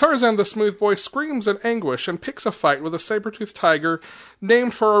 Tarzan the Smooth Boy screams in anguish and picks a fight with a saber-toothed tiger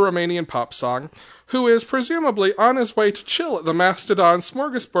named for a Romanian pop song, who is presumably on his way to chill at the Mastodon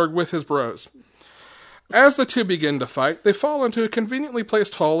smorgasbord with his bros. As the two begin to fight, they fall into a conveniently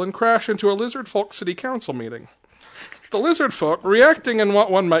placed hole and crash into a Lizard Folk City Council meeting. The Lizard Folk, reacting in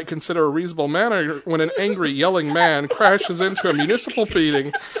what one might consider a reasonable manner when an angry, yelling man crashes into a municipal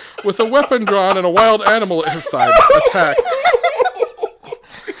meeting with a weapon drawn and a wild animal at his side, attack.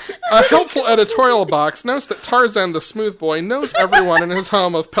 A helpful editorial box notes that Tarzan the Smooth Boy knows everyone in his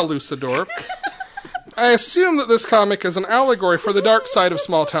home of Pelusador. I assume that this comic is an allegory for the dark side of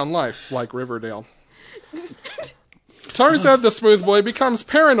small-town life, like Riverdale. Tarzan the Smooth Boy becomes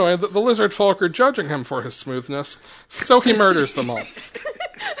paranoid that the lizard folk are judging him for his smoothness, so he murders them all.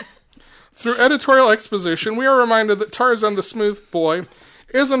 Through editorial exposition, we are reminded that Tarzan the Smooth Boy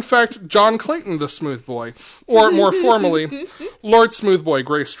is in fact John Clayton the Smooth Boy, or more formally, Lord Smoothboy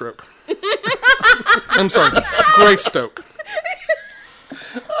Greystroke. I'm sorry, Greystoke.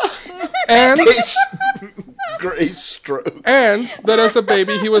 And Greystroke. And that as a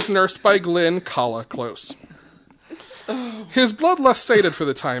baby he was nursed by Glenn Kala Close. His bloodlust sated for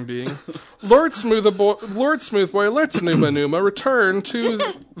the time being, Lord Smoothboy lets Numa Numa return to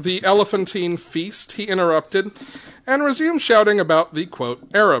the elephantine feast he interrupted and resumes shouting about the, quote,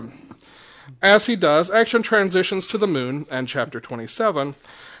 Arab. As he does, action transitions to the moon and chapter 27,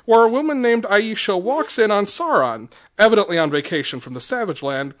 where a woman named Aisha walks in on Sauron, evidently on vacation from the Savage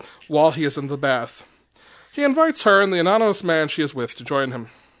Land, while he is in the bath. He invites her and the anonymous man she is with to join him.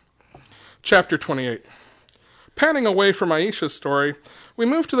 Chapter 28. Panning away from Aisha's story, we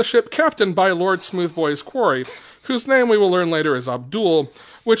move to the ship captained by Lord Smoothboy's quarry, whose name we will learn later is Abdul,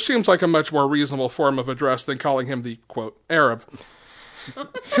 which seems like a much more reasonable form of address than calling him the, quote, Arab.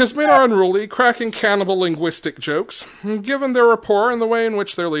 His men are unruly, cracking cannibal linguistic jokes. Given their rapport and the way in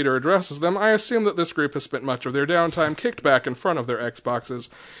which their leader addresses them, I assume that this group has spent much of their downtime kicked back in front of their Xboxes,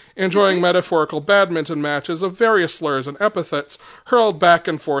 enjoying metaphorical badminton matches of various slurs and epithets hurled back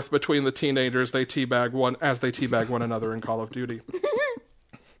and forth between the teenagers as they teabag one another in Call of Duty.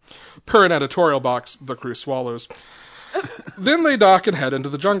 Per an editorial box, the crew swallows. Then they dock and head into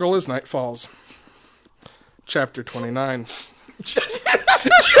the jungle as night falls. Chapter 29.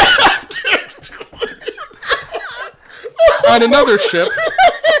 On another ship,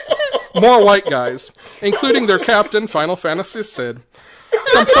 more white guys, including their captain, Final Fantasy Sid,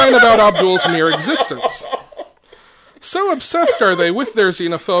 complain about Abdul's mere existence. So obsessed are they with their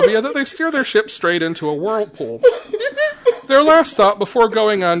xenophobia that they steer their ship straight into a whirlpool. Their last thought before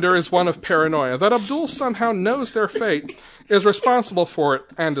going under is one of paranoia, that Abdul somehow knows their fate, is responsible for it,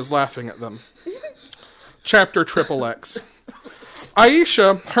 and is laughing at them. Chapter XXX.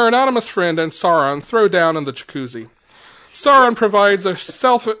 Aisha, her anonymous friend, and Sauron throw down in the jacuzzi. Sauron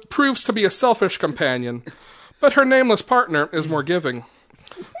proves to be a selfish companion, but her nameless partner is more giving.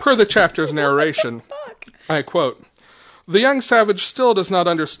 Per the chapter's narration, I quote, "The young savage still does not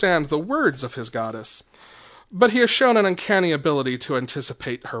understand the words of his goddess, but he has shown an uncanny ability to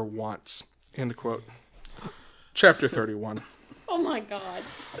anticipate her wants." End quote. Chapter 31. Oh my god.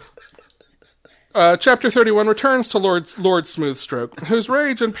 Chapter 31 returns to Lord Smoothstroke, whose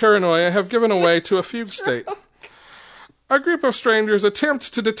rage and paranoia have given way to a fugue state. A group of strangers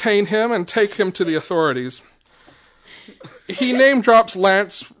attempt to detain him and take him to the authorities. He name drops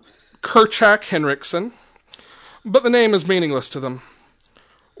Lance Kerchak Henriksen, but the name is meaningless to them.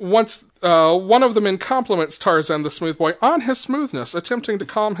 Once one of the men compliments Tarzan the Smooth Boy on his smoothness, attempting to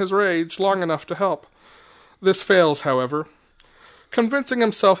calm his rage long enough to help. This fails, however. Convincing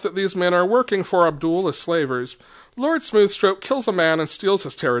himself that these men are working for Abdul as slavers, Lord Smoothstroke kills a man and steals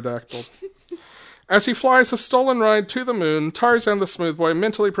his pterodactyl. As he flies a stolen ride to the moon, Tarzan the Smooth Boy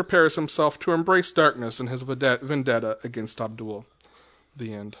mentally prepares himself to embrace darkness in his vendetta against Abdul.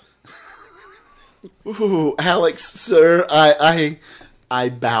 The end. Ooh, Alex, sir, I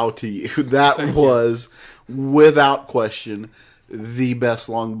bow to you. That was, without question, the best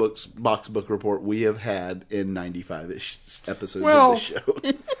long box book report we have had in 95-ish episodes of the show.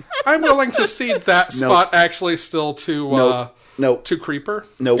 I'm willing to cede that spot actually still to Nope. to Creeper.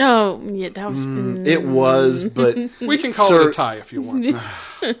 Nope. Oh, yeah, that was... It was, but... We can call it a tie if you want.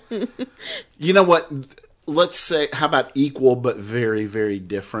 You know what? Let's say, how about equal but very, very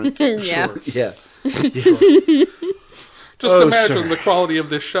different? Yeah. Sure. Yeah. Yes. Just Oh, imagine sir. the quality of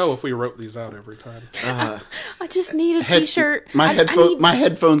this show if we wrote these out every time. I just need a t-shirt. My I need- my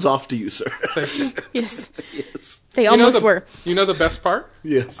headphones off to you, sir. Thank you. Yes. Yes. They almost were. You know the best part?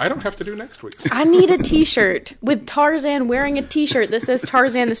 Yes. I don't have to do next week's. I need a t-shirt with Tarzan wearing a t-shirt that says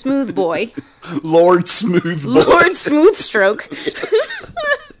Tarzan the Smooth Boy. Lord Smooth Boy. Lord Smoothstroke.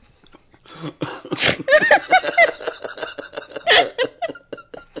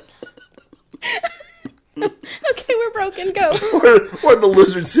 Okay, we're broken. Go. Or the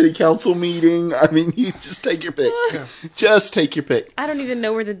Lizard City Council meeting. I mean, you just take your pick. Just take your pick. I don't even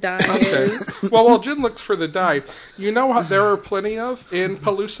know where the die Okay. is. Well, while Jen looks for the die, you know what there are plenty of in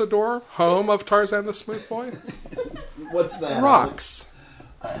Pelusador, home of Tarzan the Smooth Boy? What's that? Rocks.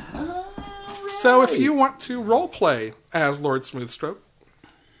 So if you want to roleplay as Lord Smoothstoke,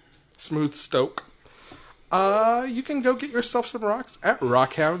 you can go get yourself some rocks at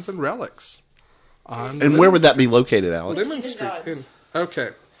Rockhounds and Relics. And where would that be located, Alex? Lemon Street.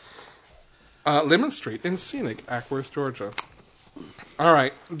 Lemon Street in scenic Ackworth, Georgia. All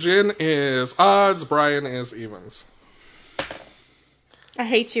right. Jen is odds. Brian is evens. I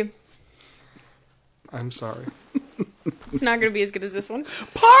hate you. I'm sorry. It's not going to be as good as this one.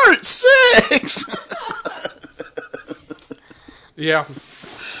 Part 6! Yeah.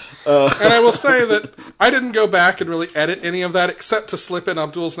 And I will say that I didn't go back and really edit any of that except to slip in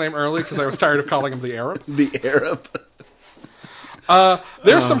Abdul's name early because I was tired of calling him the Arab. The Arab.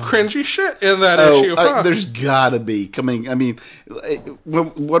 There's some cringy shit in that issue. Huh? There's gotta be. I mean,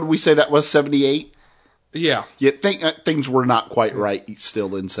 what did we say that was, 78? Yeah. Yeah, things were not quite right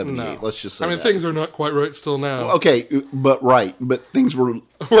still in 78. No. Let's just say I mean, that. things are not quite right still now. Okay, but right. But things were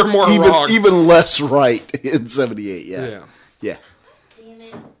We're more wrong. even less right in 78, yeah. Yeah. Yeah. Damn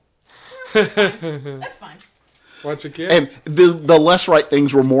it. That's fine. What'd you get? And the less right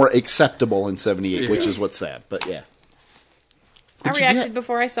things were more acceptable in 78, which is what's sad. But yeah. I What'd you reacted get?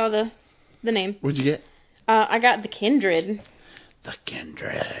 before I saw the name. What'd you get? I got the Kindred. The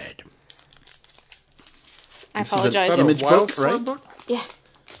Kindred. I This is an apologize. Is that a Image book, Wildstorm right? book? Yeah.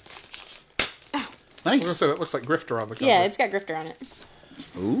 I was going to Nice. say, that looks like Grifter on the cover. Yeah, it's got Grifter on it.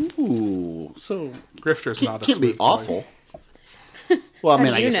 Ooh. So, Grifter's not a can't be smooth boy. awful. Well, I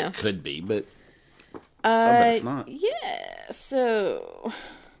mean, do I you guess know? it could be, but I bet it's not. Yeah, so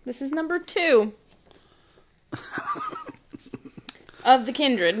this is number 2 of the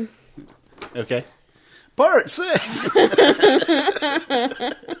Kindred. Okay. Part 6.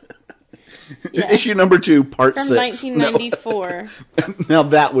 Yeah. Issue number 2, part From 6. 1994. No. Now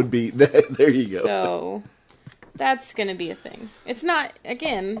that would be, there you go. So that's going to be a thing. It's not,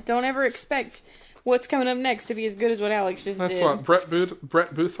 again, don't ever expect what's coming up next to be as good as what Alex just That's did. what, Brett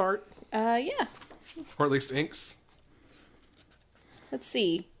Boothart? Yeah. Or at least inks? Let's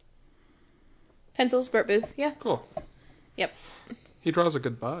see. Pencils, Brett Booth. Yeah. Cool. Yep. He draws a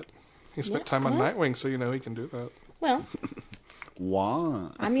good butt. He spent Yeah, time on well. Nightwing, so you know he can do that. Well, Why?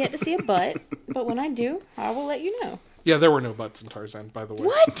 I'm yet to see a butt, but when I do, I will let you know. Yeah, there were no butts in Tarzan, by the way.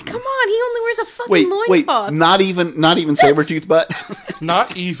 What? Come on, he only wears a fucking Wait, loincloth. not even Sabretooth butt?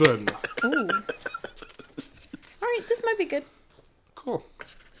 Not even. Ooh. Alright, this might be good. Cool.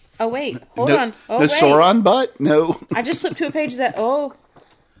 Oh, wait. Hold no, on. Oh, no wait. Sauron butt? No. I just flipped to a page that,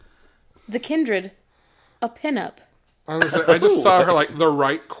 The Kindred. A pinup. I just saw her, like, the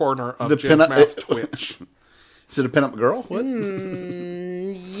right corner of The Jen's pinup- mouth twitch. Is it a pinup girl? What?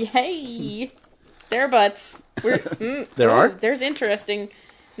 Yay. There are butts. There are? There's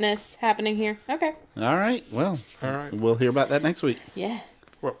interestingness happening here. Okay. All right. Well, All right. we'll hear about that next week. Yeah.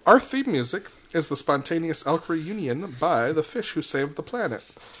 Well, our theme music is the spontaneous elk reunion by The Fish Who Saved the Planet.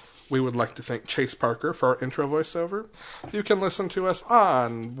 We would like to thank Chase Parker for our intro voiceover. You can listen to us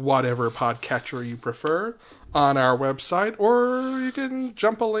on whatever podcatcher you prefer, on our website, or you can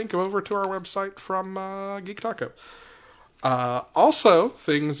jump a link over to our website from Geek Taco. Also,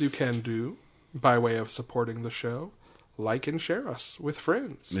 things you can do by way of supporting the show: like and share us with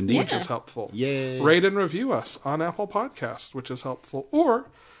friends, Indeed. which is helpful. Yay. Rate and review us on Apple Podcasts, which is helpful. Or,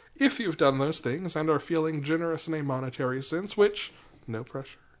 if you've done those things and are feeling generous in a monetary sense, which, no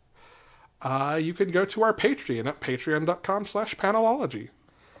pressure, you can go to our Patreon at patreon.com/panelology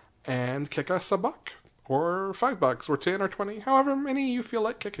and kick us $1 or $5 or 10 or 20, however many you feel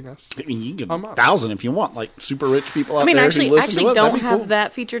like kicking us. I mean, you can A get month. 1,000 if you want, like super rich people out I mean, there actually, who listen to us. don't That'd be have cool.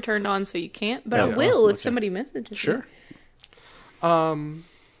 that feature turned on, so you can't. But I Yeah. will if Okay. somebody messages. Sure.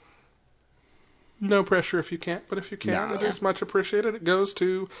 No pressure if you can't, but if you can, Nah. it is much appreciated. It goes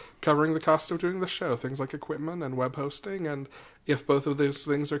to covering the cost of doing the show, things like equipment and web hosting, and if both of those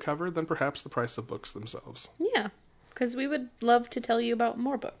things are covered, then perhaps the price of books themselves. Yeah, because we would love to tell you about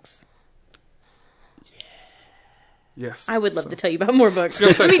more books. Yes. I would love to tell you about more books.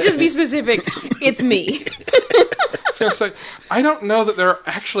 gonna say- Let me just be specific. It's me. I was going to say, I don't know that there are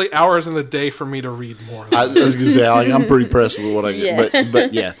actually hours in the day for me to read more. I was going to say, I'm pretty impressed with what I Yeah. get.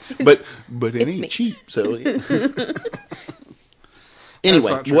 But yeah. But it it's ain't me. cheap, so yeah. That's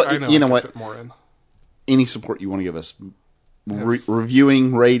Anyway, not true. I know you I know could what? fit more in. Any support you want to give us. Yes.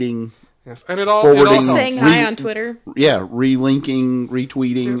 Reviewing, rating, Yes, and it all Forwarding. helps. Saying hi on Twitter. relinking,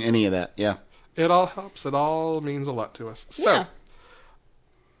 retweeting, any of that. Yeah. It all helps. It all means a lot to us. So, Yeah.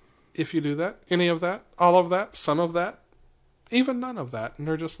 if you do that, any of that, all of that, some of that, even none of that, and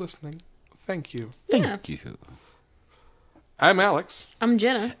you're just listening, thank you. Yeah. Thank you. I'm Alex. I'm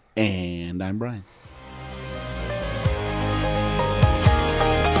Jenna. And I'm Brian.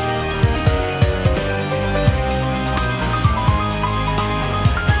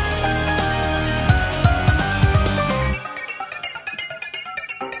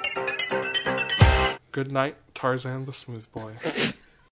 Good night, Tarzan the Smooth Boy.